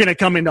 And you're going to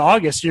come into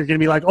August, you're going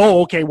to be like,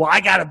 oh, okay, well, I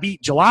got to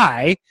beat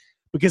July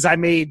because I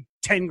made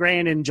 10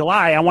 grand in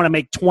July. I want to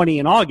make 20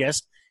 in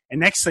August. And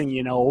next thing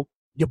you know,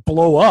 you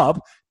blow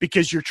up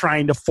because you're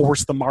trying to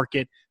force the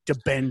market to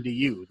bend to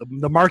you.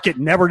 The market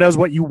never does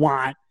what you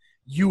want.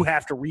 You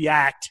have to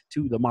react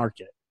to the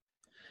market.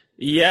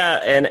 Yeah,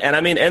 and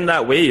I mean, in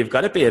that way, you've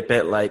got to be a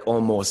bit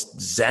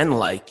almost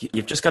Zen-like.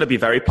 You've just got to be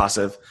very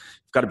passive.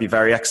 You've got to be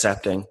very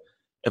accepting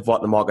of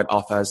what the market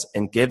offers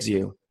and gives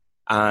you.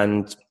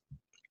 And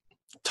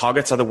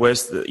targets are the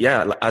worst.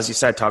 Yeah, as you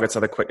said, targets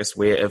are the quickest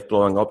way of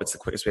blowing up. It's the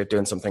quickest way of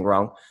doing something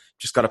wrong. You've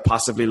just got to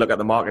passively look at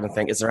the market and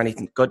think, is there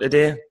anything good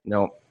today?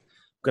 No.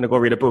 I'm going to go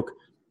read a book.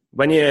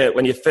 When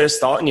you first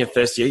start in your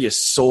first year, you're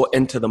so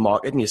into the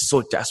market and you're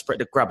so desperate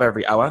to grab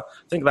every hour.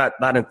 I think that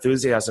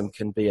enthusiasm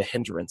can be a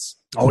hindrance.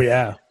 Oh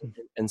yeah,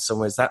 in some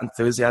ways, that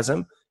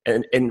enthusiasm,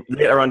 and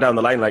later on down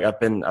the line, I've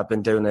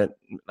been doing it.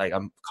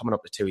 I'm coming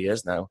up to 2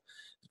 years now.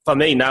 For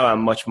me now,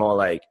 I'm much more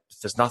if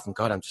there's nothing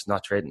good, I'm just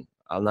not trading.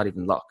 I'll not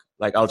even look.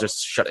 I'll just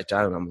shut it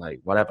down. I'm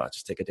like, whatever,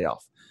 just take a day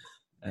off.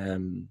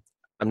 I'm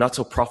not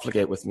so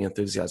profligate with my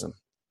enthusiasm.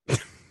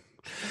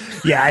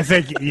 Yeah, I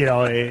think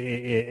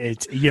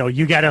it's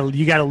you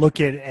gotta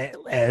look at it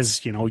as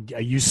I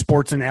use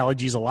sports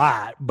analogies a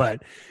lot,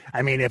 but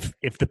I mean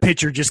if the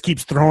pitcher just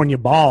keeps throwing you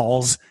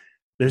balls,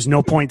 there's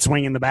no point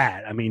swinging the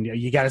bat. I mean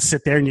you got to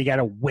sit there and you got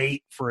to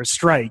wait for a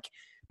strike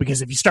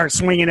because if you start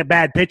swinging at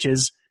bad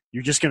pitches,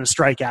 you're just going to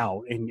strike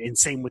out. And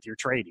same with your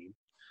trading.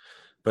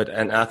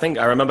 And I think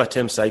I remember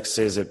Tim Sykes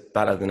says it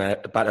better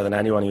than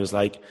anyone. He was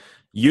like,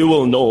 "You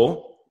will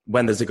know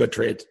when there's a good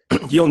trade."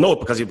 You'll know it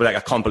because you'll be like, I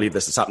can't believe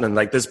this is happening.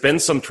 There's been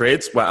some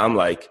trades where I'm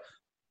like,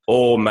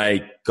 oh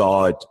my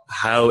God,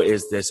 how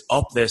is this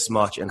up this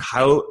much? And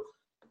how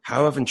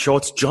haven't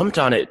shorts jumped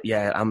on it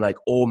yet? I'm like,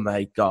 oh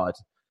my God.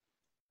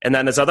 And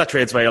then there's other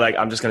trades where you're like,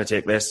 I'm just going to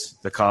take this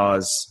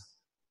because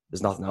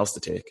there's nothing else to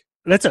take.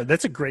 That's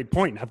a great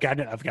point. I've got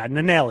an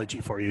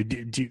analogy for you.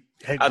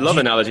 I love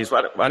analogies.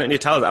 Why don't you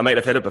tell us? I might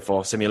have hit it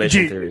before.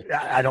 Simulation theory.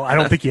 I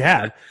don't think you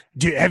have.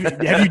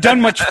 Have you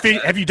done much?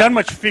 Have you done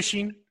much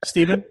fishing,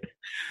 Stephen?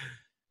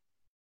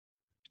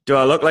 Do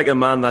I look like a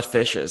man that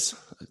fishes?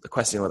 The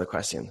question.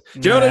 Do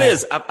you know what it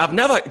is? I've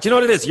never. Do you know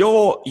what it is?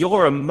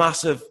 You're a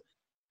massive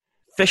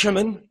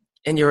fisherman,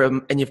 and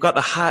you've got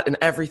the hat and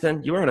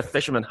everything. You're wearing a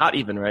fisherman hat,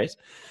 even, right?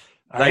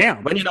 I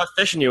am. When you're not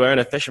fishing, you're wearing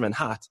a fisherman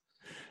hat.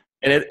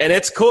 And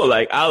it's cool.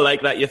 Like, I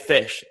like that you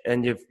fish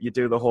and you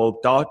do the whole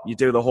dot, you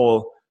do the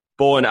whole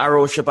bow and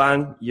arrow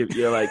shebang.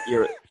 You're like,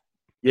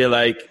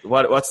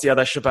 what's the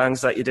other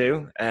shebangs that you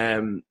do?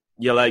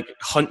 You're like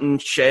hunting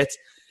shit.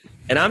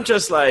 And I'm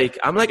just like,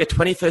 I'm a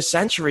 21st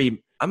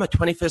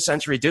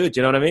century dude.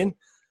 You know what I mean?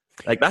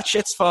 Like, that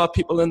shit's for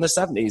people in the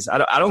 70s.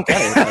 I don't get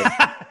it.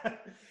 Like,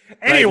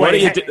 anyway, what do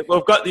you do?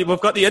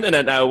 We've got the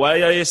internet now.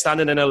 Why are you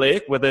standing in a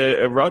lake with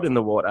a rod in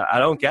the water? I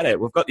don't get it.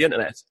 We've got the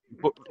internet.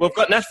 We've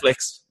got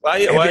Netflix.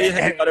 Why are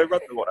you got a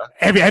rod in the water?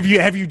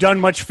 Have you done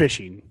much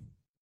fishing?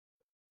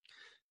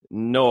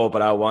 No,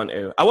 but I want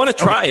to. I want to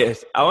try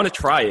it.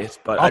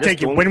 But I'll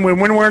take you when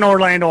we're in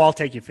Orlando. I'll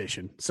take you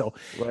fishing. So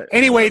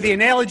anyway, the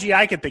analogy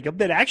I can think of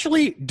that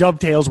actually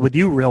dovetails with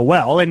you real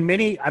well, and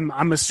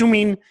I'm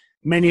assuming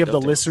many of the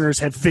listeners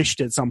have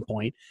fished at some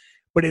point,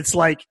 but it's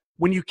like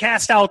when you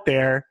cast out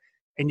there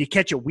and you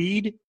catch a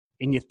weed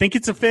and you think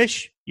it's a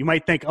fish, you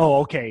might think,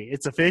 oh, okay,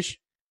 it's a fish.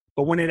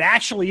 But when it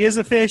actually is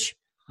a fish,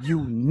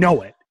 you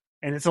know it.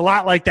 And it's a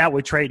lot like that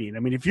with trading. I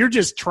mean, if you're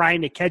just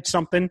trying to catch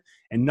something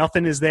and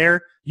nothing is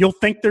there, you'll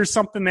think there's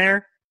something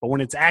there. But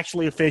when it's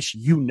actually a fish,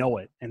 you know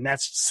it. And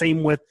that's the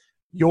same with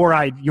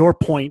your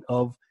point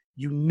of,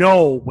 you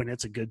know, when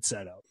it's a good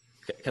setup.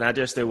 Can I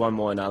just do one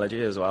more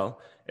analogy as well?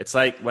 It's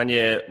like when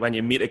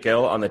you meet a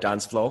girl on the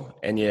dance floor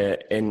and you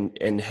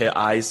in her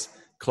eyes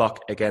clock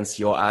against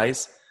your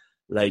eyes,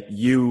 like,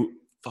 you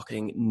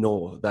fucking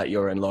know that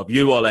you're in love.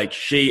 You are like,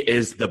 she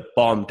is the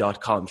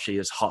bomb.com. She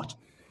is hot,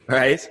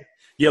 right?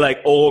 You're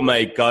like, oh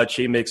my God,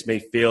 she makes me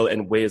feel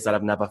in ways that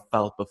I've never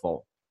felt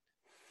before.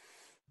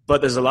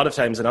 But there's a lot of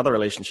times in other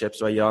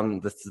relationships where you're on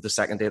the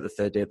second date, the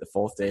third date, the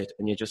fourth date,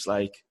 and you're just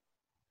like,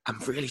 I'm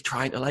really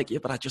trying to like you,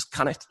 but I just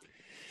can't.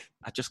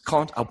 I just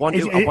can't. I want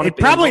to. It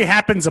probably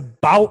happens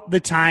about the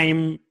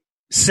time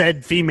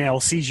said female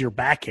sees your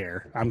back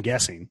hair, I'm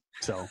guessing.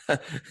 So, do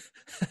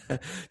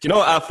you know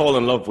what? I fall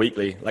in love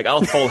weekly. Like,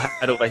 I'll fall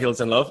head over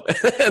heels in love,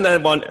 and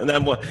then one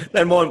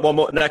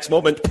more next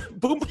moment,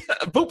 boom,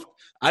 boom.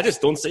 I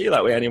just don't see you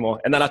that way anymore.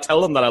 And then I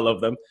tell them that I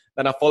love them.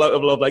 Then I fall out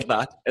of love like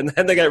that, and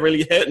then they get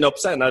really hurt and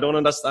upset, and I don't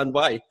understand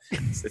why.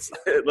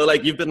 They're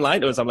like, you've been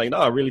lying to us. I'm like, no,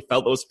 I really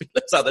felt those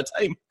feelings at the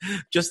time,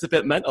 just a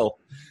bit mental.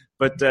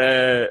 But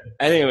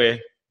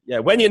anyway, yeah,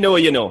 when you know,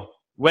 you know.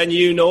 When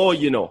you know,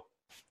 you know.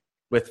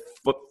 With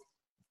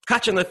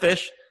catching the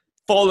fish,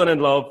 falling in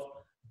love,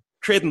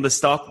 trading the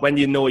stock, when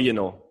you know, you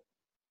know.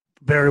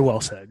 Very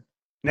well said.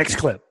 Next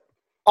clip.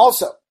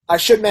 Also, I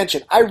should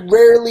mention, I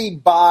rarely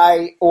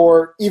buy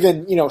or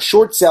even,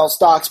 short sell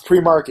stocks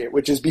pre-market,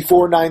 which is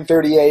before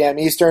 9:30 a.m.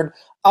 Eastern,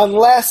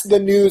 unless the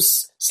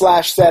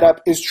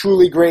news/setup is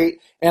truly great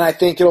and I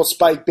think it'll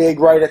spike big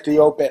right at the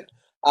open.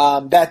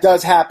 That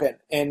does happen,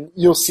 and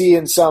you'll see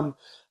in some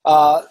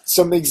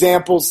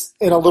examples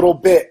in a little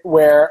bit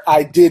where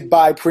I did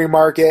buy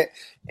pre-market,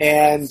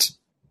 and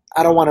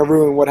I don't want to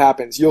ruin what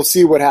happens. You'll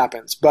see what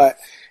happens, but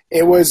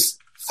I was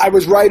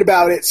right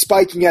about it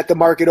spiking at the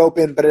market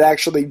open, but it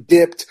actually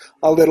dipped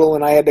a little,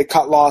 and I had to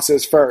cut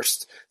losses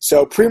first.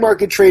 So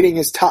pre-market trading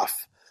is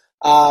tough.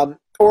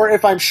 Or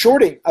if I'm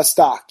shorting a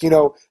stock,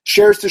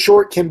 shares to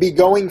short can be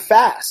going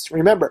fast.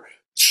 Remember,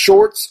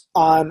 shorts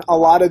on a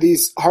lot of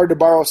these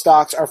hard-to-borrow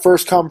stocks are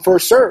first come,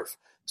 first serve.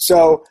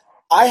 So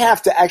I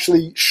have to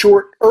actually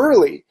short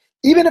early,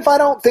 even if I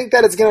don't think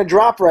that it's going to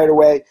drop right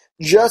away,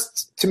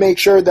 just to make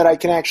sure that I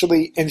can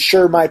actually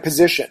ensure my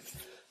position.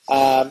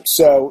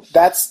 So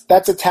that's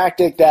a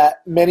tactic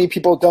that many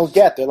people don't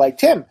get. They're like,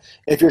 Tim,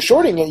 if you're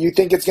shorting it, you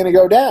think it's going to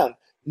go down.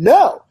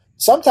 No.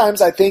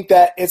 Sometimes I think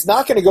that it's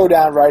not going to go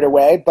down right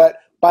away, but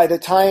by the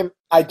time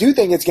I do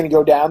think it's going to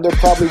go down, there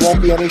probably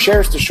won't be any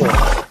shares to short.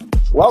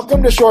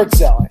 Welcome to short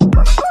selling.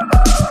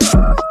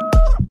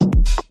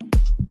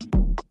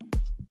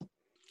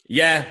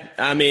 Yeah,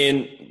 I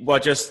mean, we're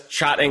just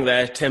chatting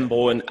there, Tim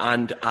Bowen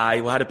and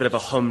I. We had a bit of a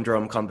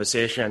humdrum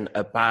conversation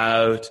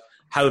about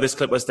how this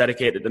clip was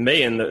dedicated to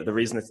me, and the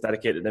reason it's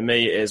dedicated to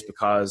me is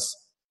because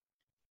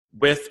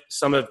with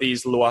some of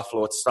these lower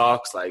float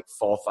stocks, like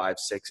 4, 5,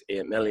 6,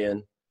 8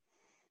 million,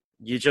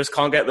 you just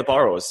can't get the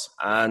borrows.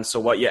 And so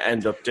what you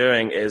end up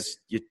doing is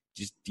you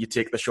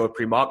take the short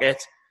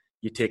pre-market,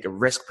 you take a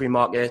risk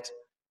pre-market,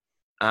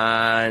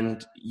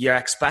 and you're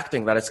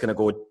expecting that it's going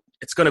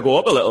to go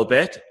up a little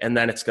bit, and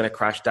then it's going to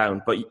crash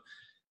down. But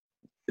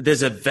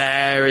there's a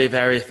very,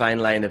 very fine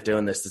line of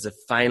doing this. There's a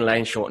fine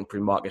line shorting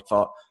pre-market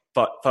for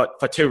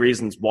two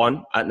reasons.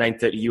 One, at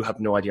 9:30, you have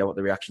no idea what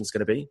the reaction is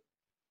going to be.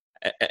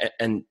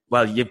 And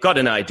well, you've got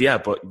an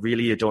idea, but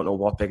really you don't know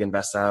what big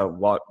investors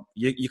are.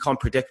 You can't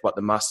predict what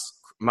the mass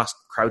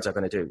crowds are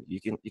going to do.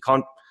 You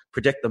can't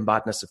predict the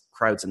madness of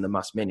crowds in the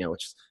mass mania,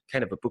 which is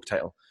kind of a book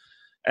title.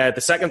 The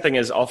second thing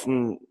is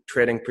often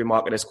trading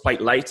pre-market is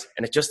quite light,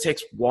 and it just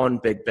takes one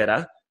big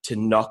bidder to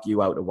knock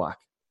you out of whack.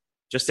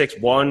 Just takes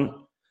one.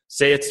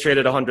 Say it's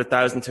traded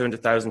 100,000,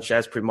 200,000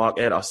 shares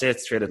pre-market, or say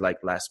it's traded like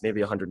less, maybe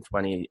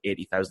 120,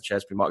 80,000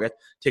 shares pre-market.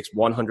 Takes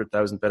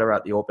 100,000 bidder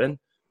at the open,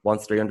 one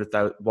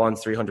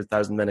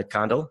 300,000 minute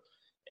candle,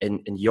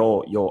 and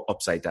you're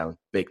upside down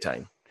big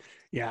time.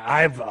 Yeah,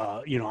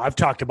 I've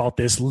talked about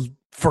this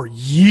for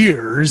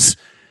years,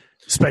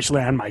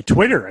 especially on my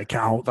Twitter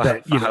account.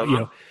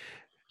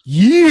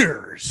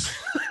 Years.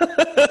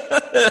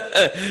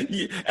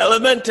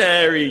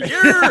 Elementary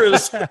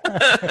years.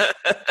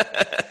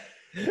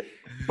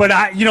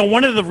 But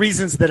one of the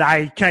reasons that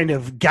I kind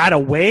of got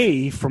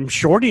away from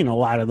shorting a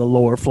lot of the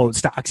lower float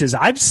stocks is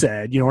I've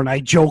said, and I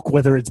joke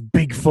whether it's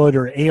Bigfoot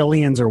or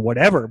aliens or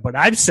whatever, but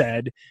I've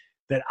said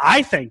that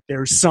I think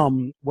there's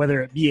some,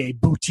 whether it be a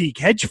boutique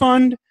hedge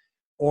fund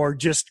or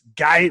just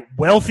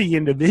wealthy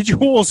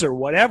individuals or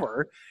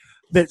whatever,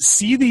 that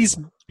see these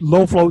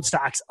low float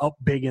stocks up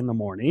big in the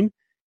morning.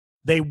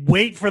 They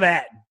wait for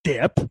that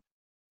dip,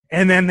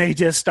 and then they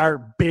just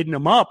start bidding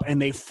them up,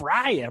 and they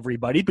fry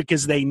everybody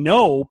because they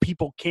know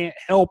people can't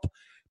help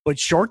but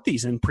short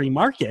these in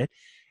pre-market.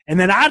 And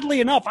then oddly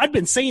enough, I've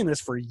been saying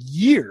this for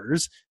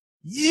years.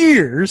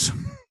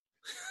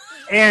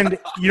 And,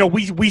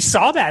 we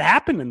saw that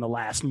happen in the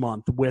last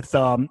month with,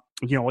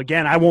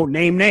 again, I won't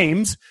name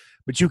names,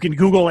 but you can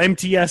Google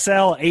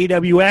MTSL,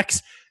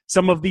 AWX,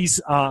 some of these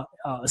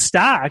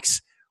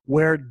stocks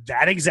where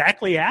that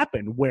exactly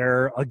happened,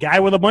 where a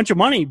guy with a bunch of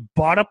money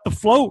bought up the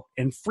float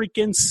and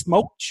freaking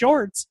smoked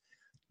shorts.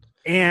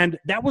 And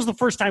that was the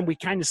first time we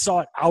kind of saw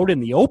it out in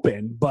the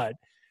open. But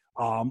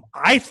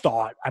I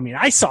saw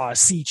a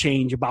sea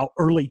change about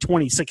early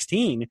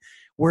 2016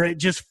 where it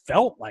just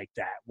felt like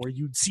that, where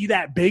you'd see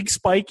that big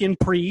spike in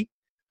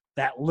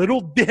that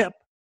little dip,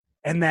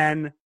 and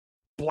then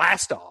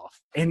blast off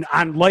and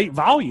on light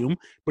volume.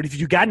 But if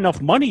you got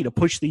enough money to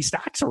push these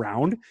stocks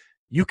around,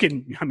 you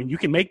can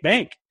make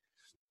bank.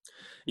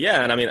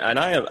 Yeah, and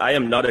I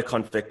am not a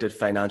convicted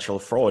financial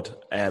fraud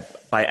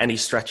by any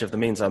stretch of the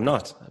means. I'm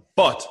not.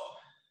 But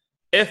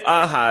if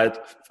I had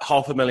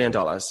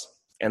 $500,000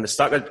 and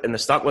the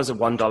stock was a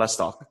 $1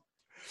 stock,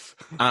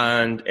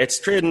 and it's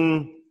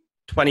trading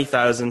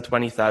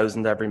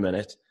 20,000 every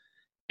minute,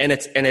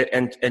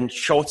 and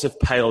shorts have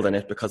piled in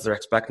it because they're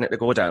expecting it to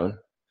go down,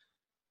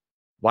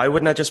 why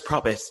wouldn't I just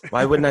prop it?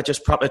 Why wouldn't I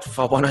just prop it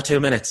for 1 or 2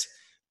 minutes?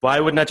 Why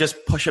wouldn't I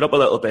just push it up a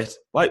little bit?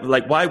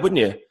 Why wouldn't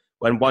you?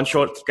 When one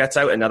short gets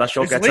out, another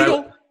short gets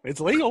out. It's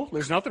legal.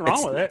 There's nothing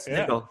wrong with it. It's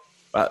legal.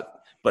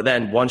 But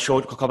then one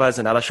short covers,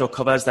 another short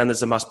covers, then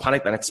there's a mass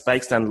panic, then it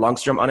spikes, then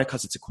longs jump on it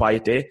because it's a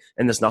quiet day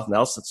and there's nothing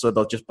else, so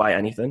they'll just buy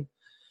anything.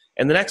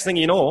 And the next thing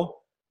you know,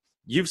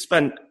 you've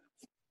spent a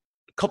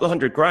couple of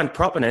 $100,000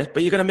 propping it,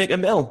 but you're going to make $1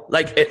 million.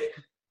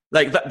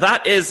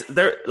 That is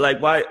there.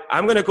 Why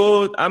I'm gonna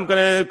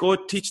go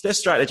teach this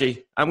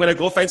strategy. I'm gonna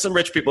go find some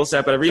rich people.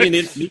 Say, but I really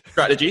need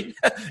strategy.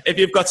 If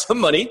you've got some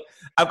money,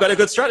 I've got a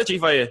good strategy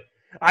for you.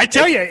 I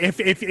tell you, if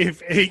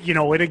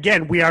and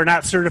again, we are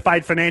not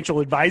certified financial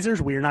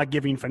advisors. We are not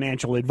giving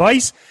financial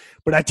advice.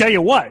 But I tell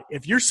you what,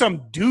 if you're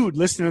some dude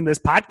listening to this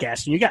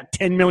podcast and you got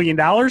 $10 million,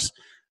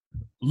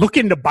 look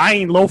into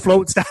buying low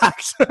float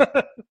stocks.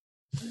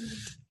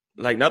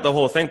 Not the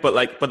whole thing,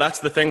 but that's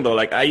the thing though.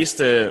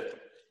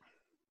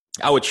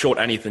 I would short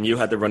anything. You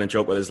had the running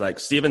joke where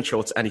it's Steven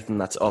shorts anything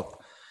that's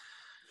up.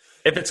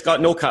 If it's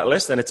got no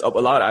catalyst and it's up a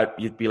lot,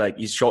 you'd be like,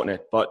 he's shorting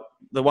it. But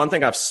the one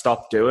thing I've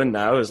stopped doing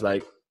now is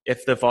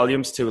if the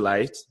volume's too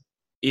light,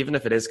 even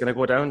if it is going to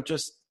go down,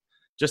 just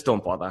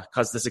don't bother,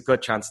 because there's a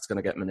good chance it's going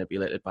to get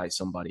manipulated by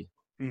somebody.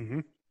 Mm-hmm.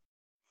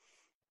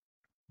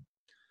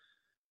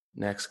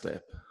 Next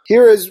clip.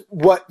 Here is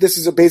what this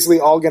is basically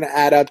all going to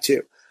add up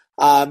to.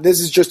 This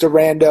is just a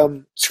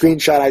random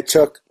screenshot I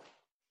took,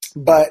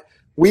 but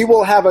we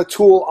will have a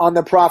tool on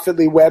the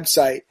Profitly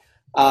website,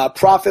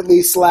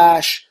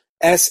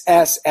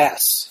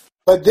 Profitly/SSS.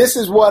 But this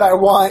is what I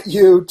want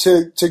you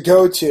to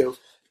go to.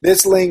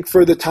 This link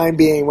for the time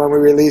being when we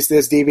release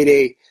this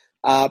DVD.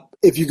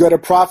 If you go to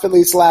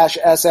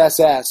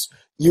Profitly/SSS,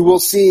 you will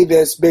see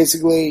this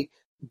basically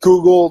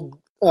Google,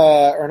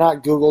 or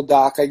not Google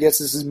Doc, I guess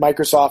this is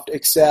Microsoft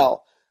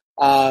Excel,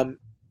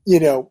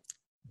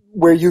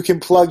 where you can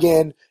plug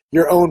in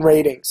your own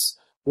ratings.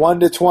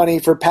 1 to 20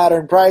 for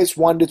pattern price,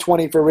 1 to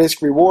 20 for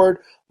risk reward,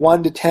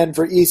 1 to 10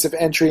 for ease of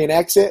entry and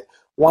exit,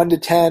 1 to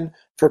 10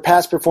 for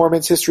past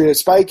performance history of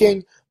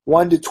spiking,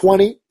 1 to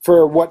 20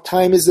 for what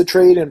time is the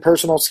trade and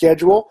personal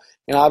schedule.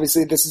 And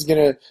obviously this is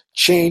going to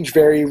change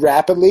very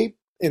rapidly,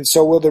 and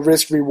so will the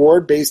risk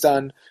reward based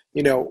on,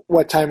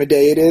 what time of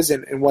day it is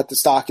and what the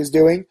stock is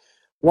doing.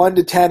 1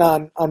 to 10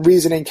 on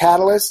reason and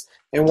catalyst,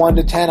 and 1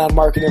 to 10 on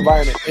market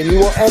environment. And you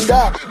will end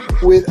up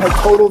with a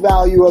total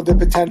value of the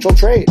potential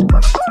trade.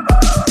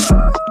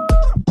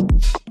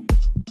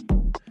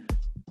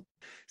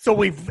 So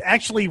we've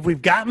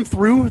gotten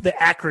through the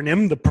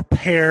acronym, the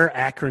PREPARE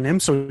acronym.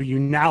 So you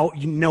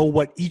know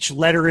what each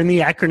letter in the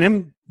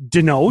acronym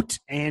denote,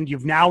 and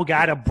you've now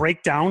got a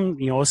breakdown,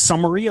 a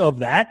summary of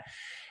that.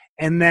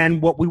 And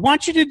then what we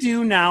want you to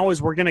do now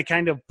is we're going to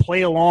kind of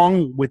play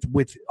along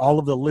with all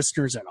of the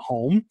listeners at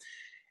home.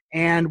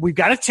 And we've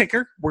got a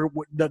ticker.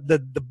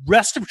 The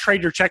rest of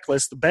Trader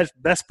Checklist, the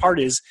best part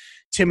is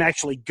Tim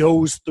actually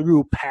goes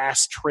through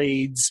past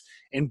trades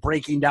and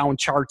breaking down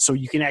charts so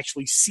you can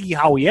actually see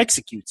how he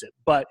executes it.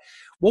 But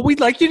what we'd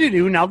like you to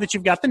do now that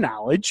you've got the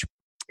knowledge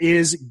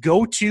is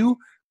go to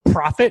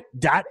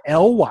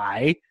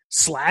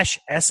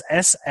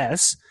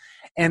profit.ly/SSS.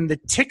 And the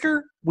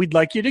ticker we'd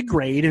like you to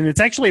grade, and it's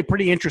actually a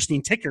pretty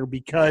interesting ticker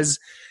because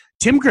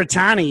Tim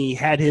Grittani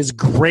had his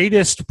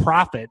greatest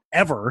profit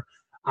ever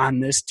on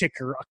this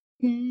ticker a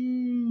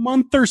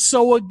month or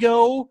so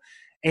ago,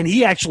 and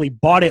he actually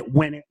bought it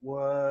when it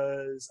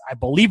was, I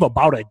believe,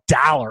 about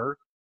 $1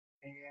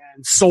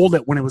 and sold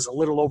it when it was a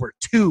little over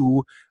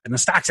 $2, and the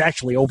stock's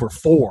actually over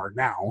 $4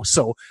 now.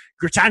 So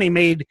Grittani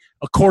made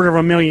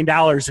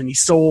 $250,000, and he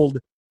sold,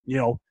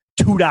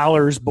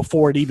 $2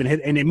 before it even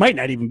hit, and it might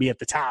not even be at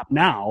the top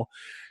now.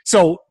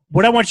 So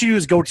what I want you to do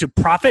is go to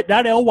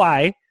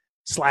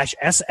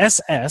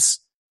profit.ly/SSS.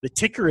 The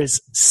ticker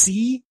is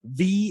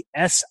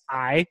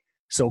CVSI.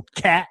 So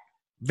Cat,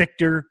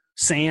 Victor,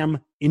 Sam,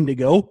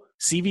 Indigo,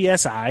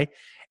 CVSI,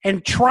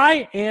 and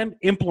try and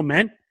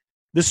implement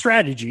the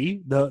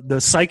strategy, the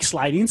Psych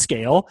sliding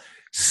scale,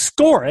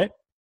 score it,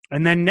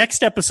 and then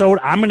next episode,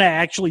 I'm going to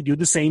actually do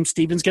the same.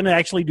 Steven's going to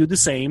actually do the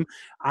same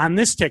on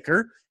this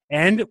ticker,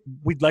 and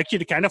we'd like you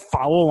to kind of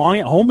follow along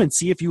at home and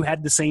see if you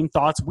had the same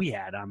thoughts we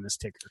had on this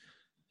ticker.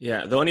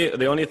 Yeah, the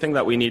only thing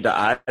that we need to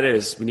add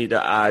is we need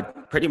to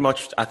add pretty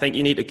much. I think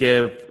we need to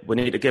give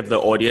the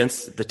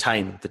audience the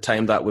time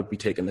that would be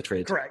taking the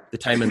trade. Correct. The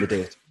time and the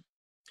date,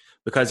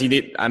 because you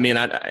need. I mean,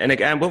 and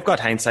again, we've got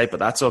hindsight, but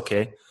that's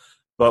okay.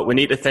 But we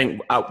need to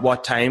think at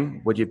what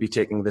time would you be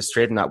taking this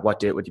trade, and at what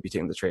date would you be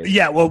taking the trade?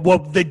 Yeah, well,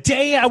 the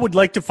day I would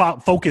like to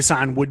focus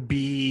on would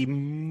be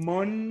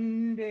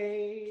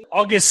Monday,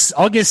 August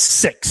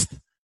 6th.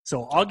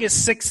 So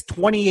August 6th,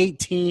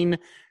 2018,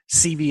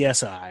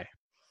 CVSI.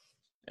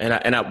 And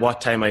at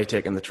what time are you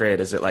taking the trade?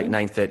 Is it like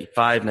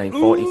 9:35,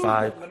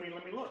 9:45? Let me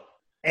look.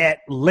 At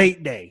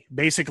late day.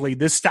 Basically,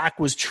 this stock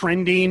was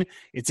trending.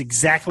 It's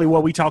exactly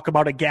what we talk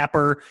about at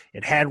Gapper.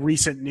 It had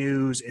recent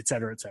news, et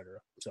cetera, et cetera.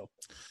 So,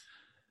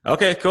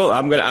 okay, cool.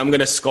 I'm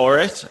gonna score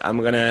it. I'm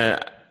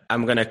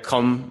gonna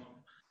come.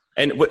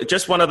 And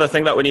just one other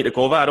thing that we need to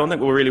go over. I don't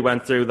think we really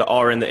went through the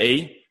R and the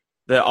E.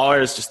 The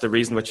R is just the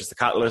reason, which is the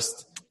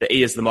catalyst. The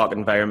E is the market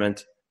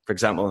environment. For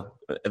example,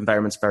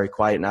 environment's very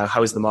quiet now.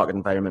 How is the market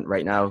environment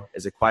right now?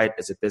 Is it quiet?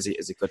 Is it busy?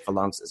 Is it good for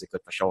longs? Is it good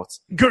for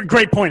shorts?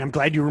 Great point. I'm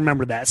glad you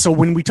remember that. So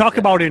when we talk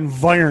about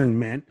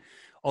environment,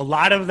 a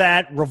lot of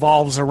that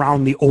revolves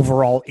around the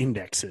overall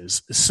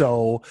indexes.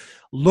 So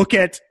look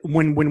at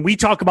when we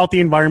talk about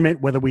the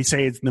environment, whether we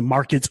say it's the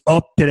market's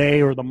up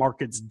today or the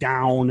market's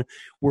down,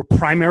 we're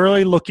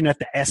primarily looking at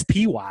the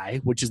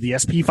SPY, which is the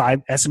S&P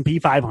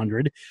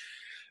 500,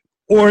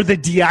 or the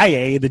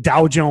DIA, the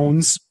Dow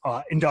Jones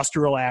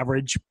Industrial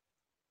Average,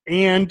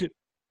 and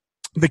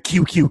the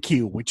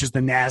QQQ, which is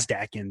the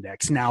NASDAQ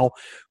index. Now,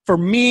 for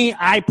me,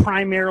 I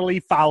primarily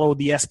follow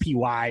the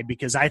SPY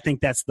because I think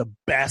that's the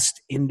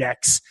best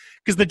index,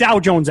 because the Dow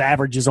Jones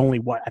average is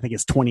only, I think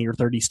it's 20 or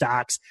 30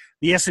 stocks.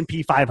 The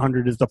S&P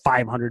 500 is the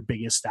 500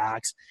 biggest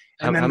stocks.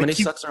 And how many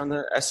stocks are on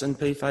the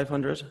S&P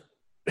 500?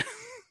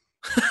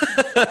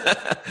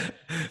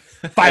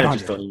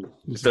 500.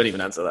 Just don't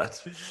even answer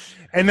that.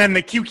 And then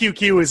the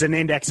QQQ is an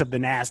index of the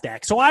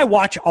NASDAQ. So I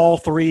watch all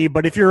three,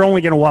 but if you're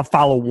only going to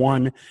follow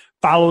one,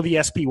 follow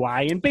the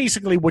SPY. And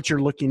basically what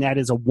you're looking at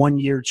is a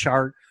 1-year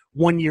chart,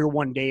 1 year,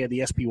 1 day of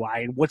the SPY.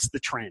 And what's the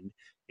trend?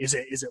 Is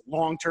it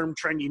long-term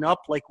trending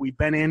up like we've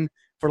been in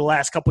for the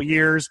last couple of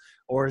years,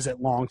 or is it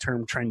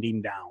long-term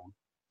trending down?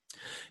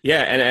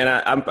 Yeah, and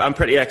I'm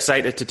pretty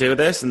excited to do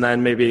this, and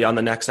then maybe on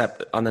the next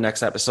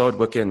episode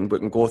we can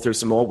go through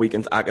some more.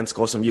 I can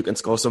score some, you can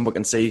score some. We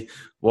can see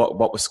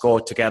what we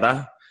scored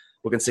together.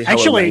 We can see how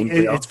actually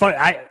it's fun.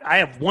 I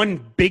have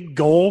one big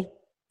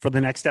goal for the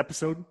next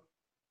episode.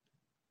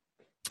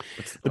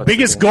 The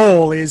biggest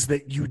goal is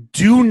that you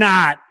do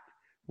not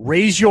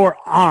raise your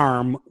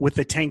arm with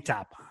the tank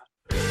top on.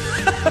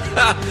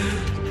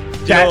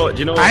 Do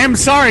you know? I am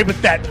sorry, but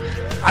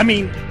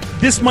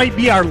this might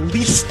be our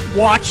least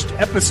watched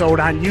episode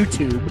on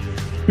YouTube,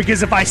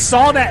 because if I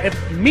saw that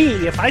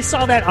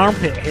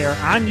armpit hair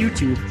on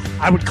YouTube,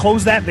 I would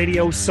close that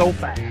video so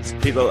fast.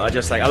 People are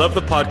just like, I love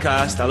the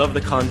podcast, I love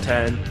the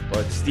content,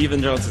 but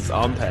Stephen Johnson's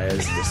armpit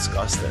is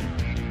disgusting.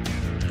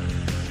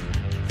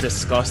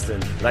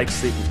 Disgusting. Like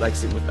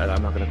sleeping with that.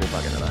 I'm not going to go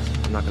back into that.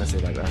 I'm not going to say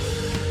it like that.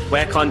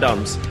 Wear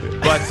condoms.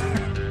 But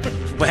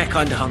wear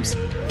condoms.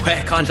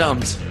 Wear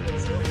condoms.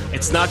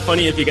 It's not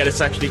funny if you get a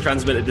sexually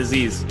transmitted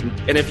disease.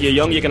 And if you're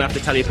young, you're going to have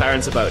to tell your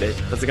parents about it,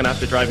 because they're going to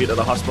have to drive you to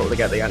the hospital to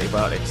get the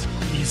antibiotics.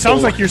 It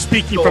sounds like you're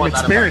speaking from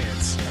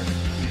experience.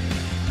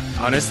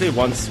 Honestly,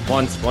 one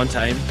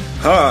time.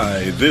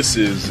 Hi, this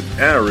is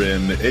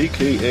Aaron,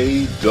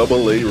 a.k.a.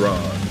 Double A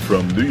Ron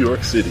from New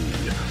York City.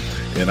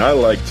 And I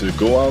like to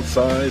go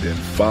outside and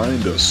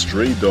find a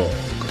stray dog,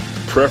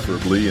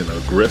 preferably an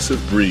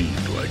aggressive breed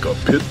like a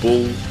pit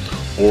bull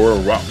or a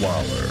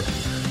Rottweiler.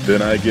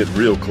 Then I get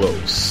real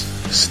close,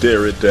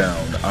 stare it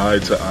down eye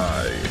to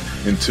eye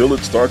until it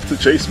starts to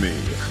chase me.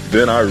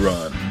 Then I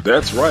run.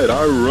 That's right,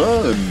 I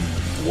run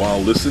while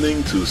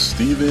listening to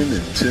Steven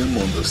and Tim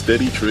on the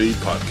Steady Trade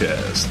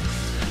podcast.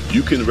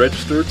 You can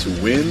register to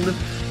win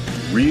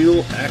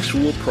real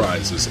actual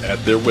prizes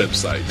at their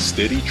website,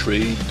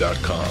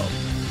 steadytrade.com.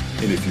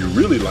 And if you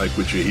really like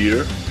what you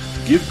hear,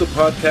 give the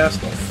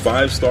podcast a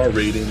 5-star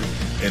rating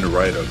and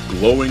write a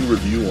glowing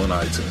review on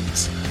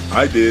iTunes.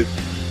 I did,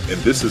 and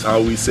this is how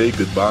we say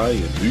goodbye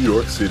in New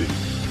York City.